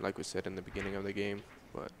 9, like we said in the beginning of the game,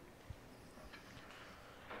 but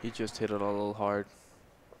he just hit it a little hard.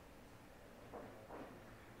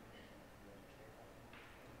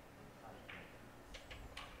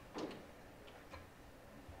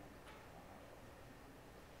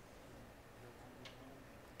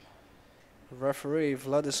 Referee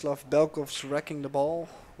Vladislav Belkov's wrecking the ball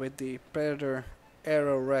with the Predator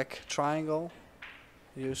Aero Rack triangle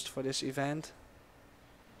used for this event.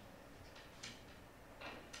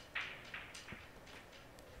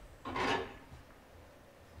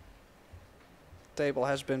 Table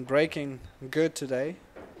has been breaking good today.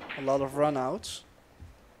 A lot of run-outs.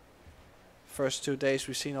 First 2 days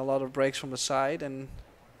we've seen a lot of breaks from the side, and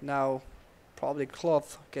now probably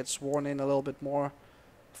cloth gets worn in a little bit more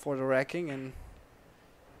for the racking, and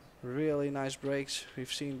really nice breaks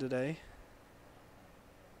we've seen today.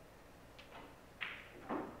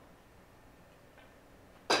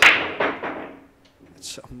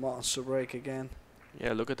 It's a monster break again.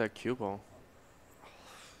 Yeah, look at that cue ball.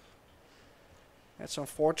 That's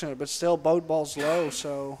unfortunate, but still both balls low,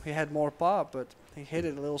 so he had more pop, but he hit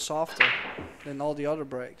it a little softer than all the other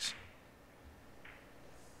breaks.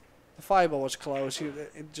 The 5 ball was close.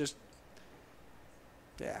 It just,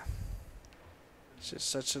 yeah, it's just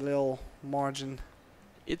such a little margin.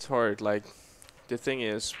 It's hard. Like, the thing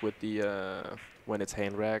is with the when it's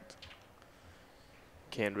hand racked,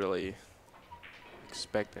 can't really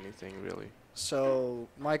expect anything really. So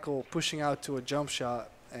Michael pushing out to a jump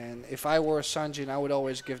shot, and if I were Sanjin, I would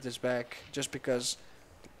always give this back, just because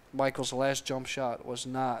Michael's last jump shot was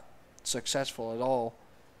not successful at all.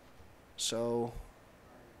 So,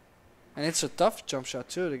 and it's a tough jump shot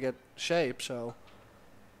too to get shape. So,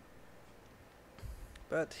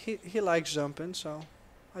 but he likes jumping, so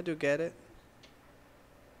I do get it.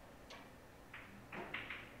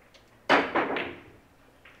 Yeah,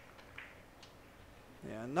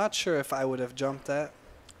 not sure if I would have jumped that.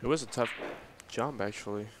 It was a tough jump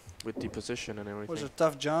actually, with the position and It everything. was a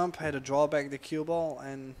tough jump, had to draw back the cue ball,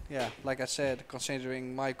 and yeah, like I said,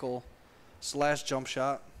 considering Michael's last jump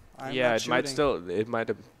shot, I'm yeah, not shooting. it might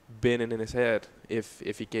have been in his head if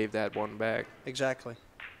he gave that one back. Exactly.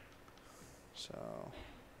 So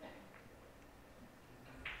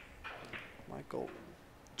Michael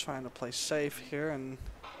trying to play safe here and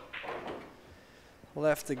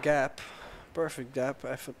left the gap, perfect gap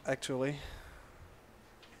actually.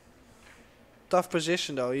 Tough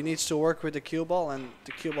position though. He needs to work with the cue ball, and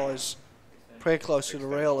the cue ball is pretty close to the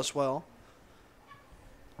rail as well.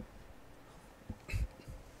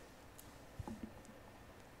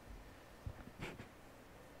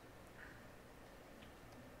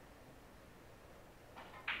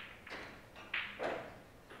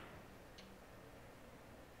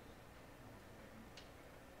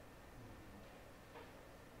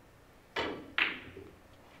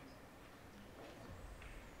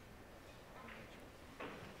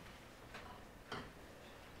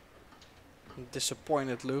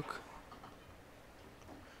 Disappointed Luke.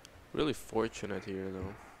 Really fortunate here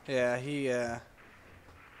though. Yeah, he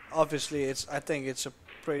obviously I think it's a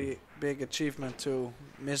pretty big achievement to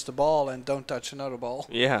miss the ball and don't touch another ball.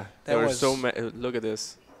 Yeah, That there were was so many. Look at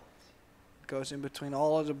this. goes in between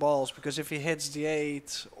all of the balls, because if he hits the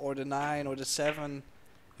 8 or the 9 or the 7,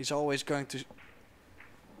 he's always going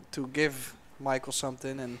to give Michael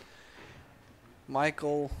something, and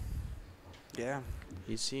Michael, yeah.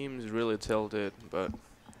 He seems really tilted, but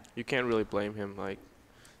you can't really blame him. Like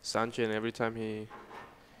Sanjin, every time he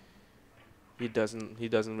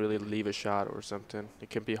doesn't really leave a shot or something. It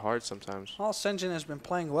can be hard sometimes. Well, Sanjin has been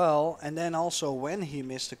playing well, and then also when he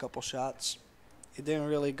missed a couple shots, it didn't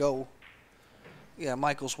really go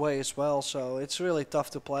Michael's way as well, so it's really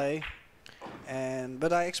tough to play.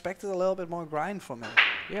 But I expected a little bit more grind from him.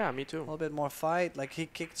 Yeah, me too. A little bit more fight. Like, he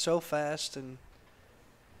kicked so fast, and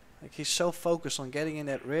like he's so focused on getting in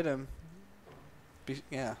that rhythm.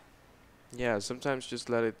 Yeah. Yeah, sometimes just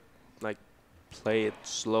let it, like, play it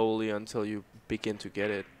slowly until you begin to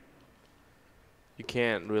get it. You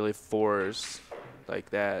can't really force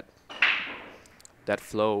like that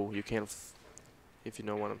flow. You can't, if you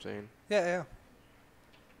know what I'm saying. Yeah.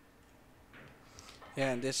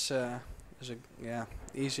 Yeah, and this is a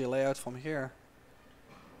easy layout from here.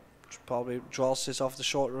 Which probably draws this off the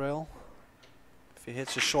short rail. If he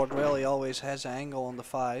hits a short rail, he always has an angle on the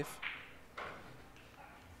 5.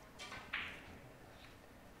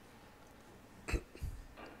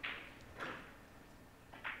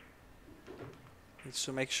 Needs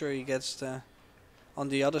to make sure he gets on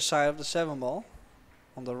the other side of the 7 ball,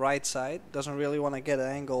 on the right side. Doesn't really want to get an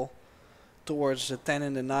angle towards the 10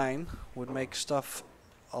 and the 9. Would make stuff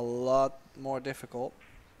a lot more difficult.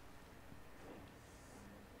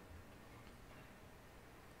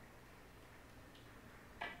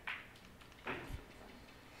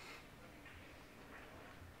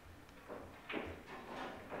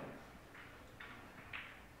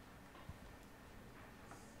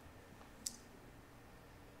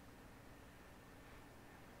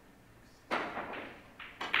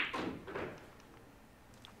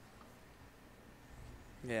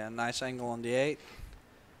 Yeah, nice angle on the 8.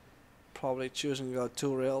 Probably choosing to go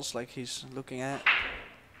 2 rails like he's looking at.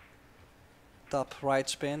 Top right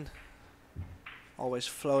spin. Always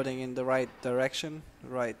floating in the right direction,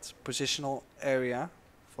 right positional area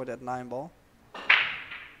for that 9 ball.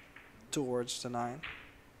 Towards the 9.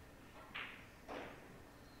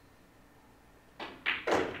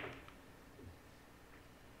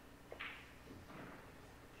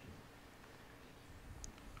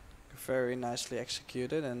 Very nicely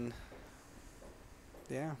executed, and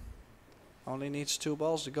yeah, only needs 2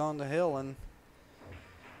 balls to go on the hill, and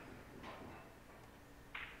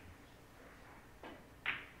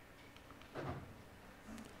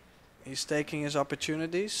he's taking his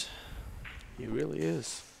opportunities. He really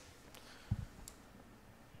is.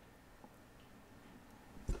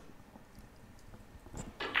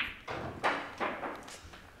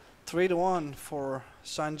 Three to 1 for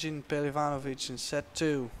Sanjin Pehlivanovic in set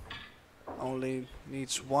 2. Only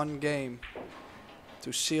needs 1 game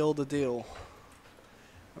to seal the deal.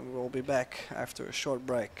 And we'll be back after a short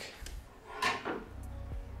break.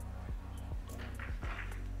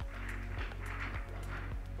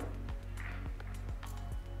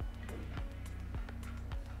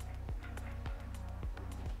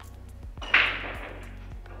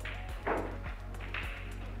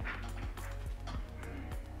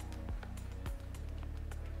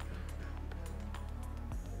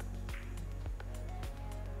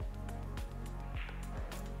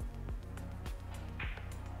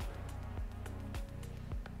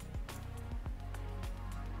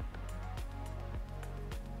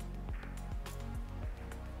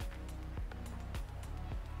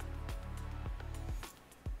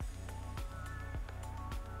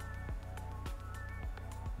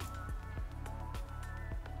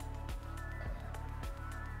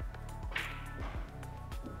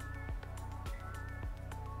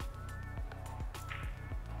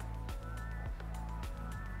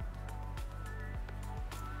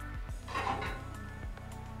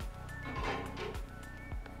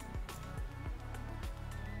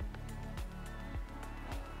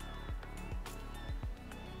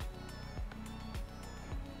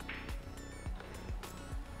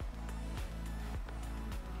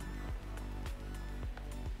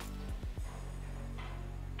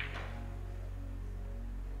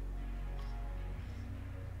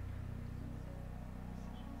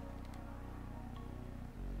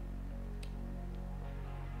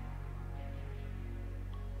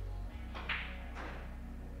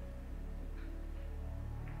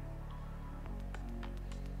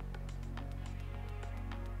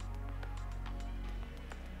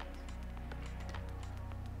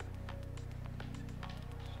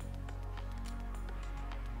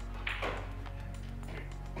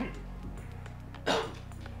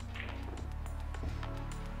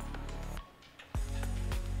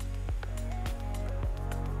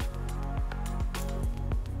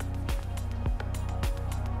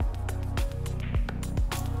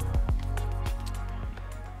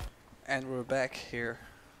 And we're back here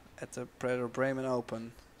at the Predator Bremen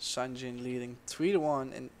Open. Sanjin leading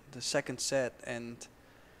 3-1 in the second set, and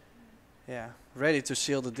yeah, ready to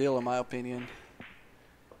seal the deal in my opinion.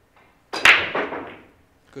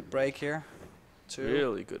 Good break here. 2.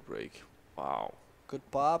 Really good break. Wow. Good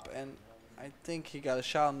pop, and I think he got a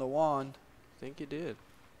shot on the 1. I think he did.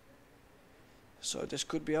 So this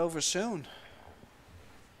could be over soon.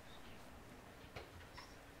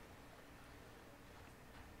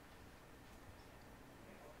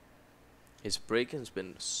 His breaking's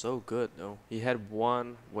been so good though. He had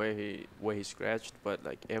one where he scratched, but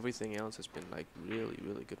like everything else has been like really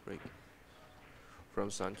good break from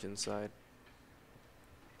Sanjin's side.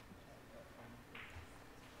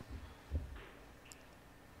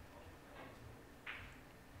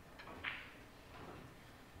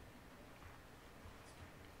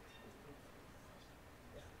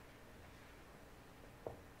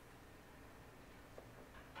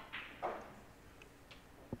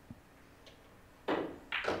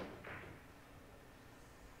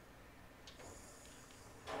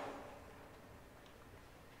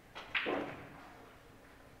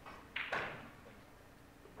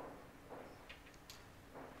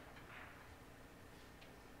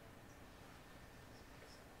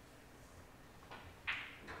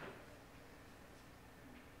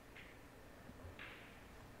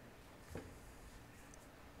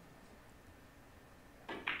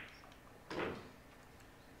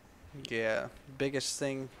 Yeah, biggest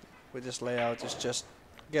thing with this layout is just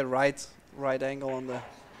get right angle on the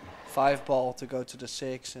 5 ball to go to the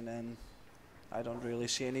 6, and then I don't really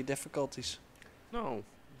see any difficulties. No,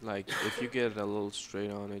 like if you get a little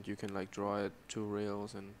straight on it, you can like draw it 2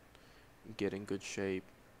 rails and get in good shape.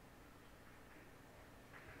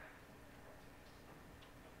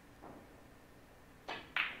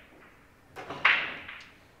 Yeah,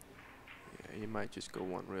 you might just go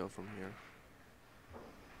 1 rail from here.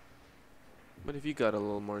 But if you got a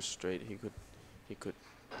little more straight, he could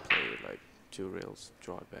play like 2 rails,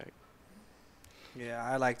 draw it back. Yeah,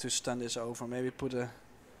 I like to stun this over. Maybe put a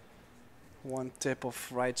 1 tip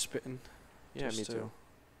of right spin. Yeah, me just to too.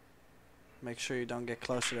 make sure you don't get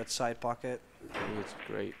close to that side pocket. I think it's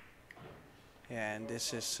great. Yeah, and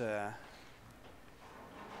this is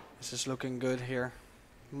looking good here.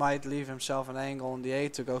 Might leave himself an angle on the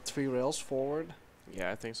 8 to go 3 rails forward.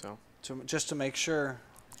 Yeah, I think so. Just to make sure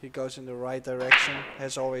he goes in the right direction.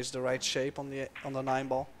 Has always the right shape on the 9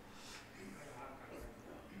 ball.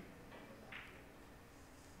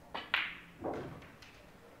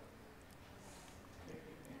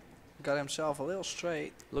 Got himself a little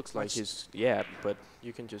straight. Looks like he's but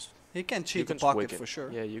you can just He can you cheat the can swing pocket it. for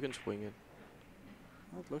sure. Yeah, you can swing it.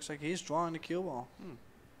 Well, it looks like he's drawing the cue ball.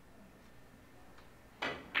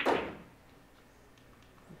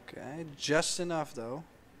 Okay, just enough though.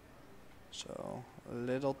 So a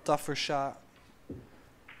little tougher shot,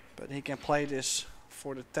 but he can play this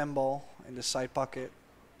for the 10 ball in the side pocket.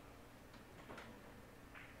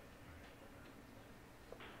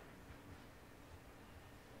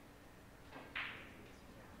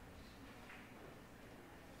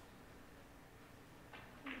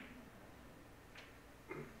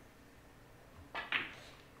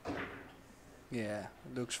 Yeah,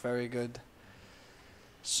 looks very good.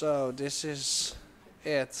 So this is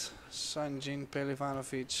it. Sanjin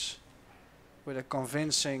Pehlivanovic with a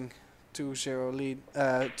convincing 2-0 lead,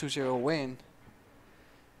 2-0 win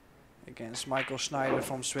against Michael Scheider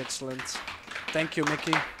from Switzerland. Thank you,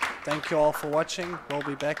 Mickey. Thank you all for watching. We'll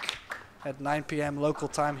be back at 9 p.m. local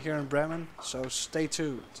time here in Bremen, so stay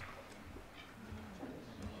tuned.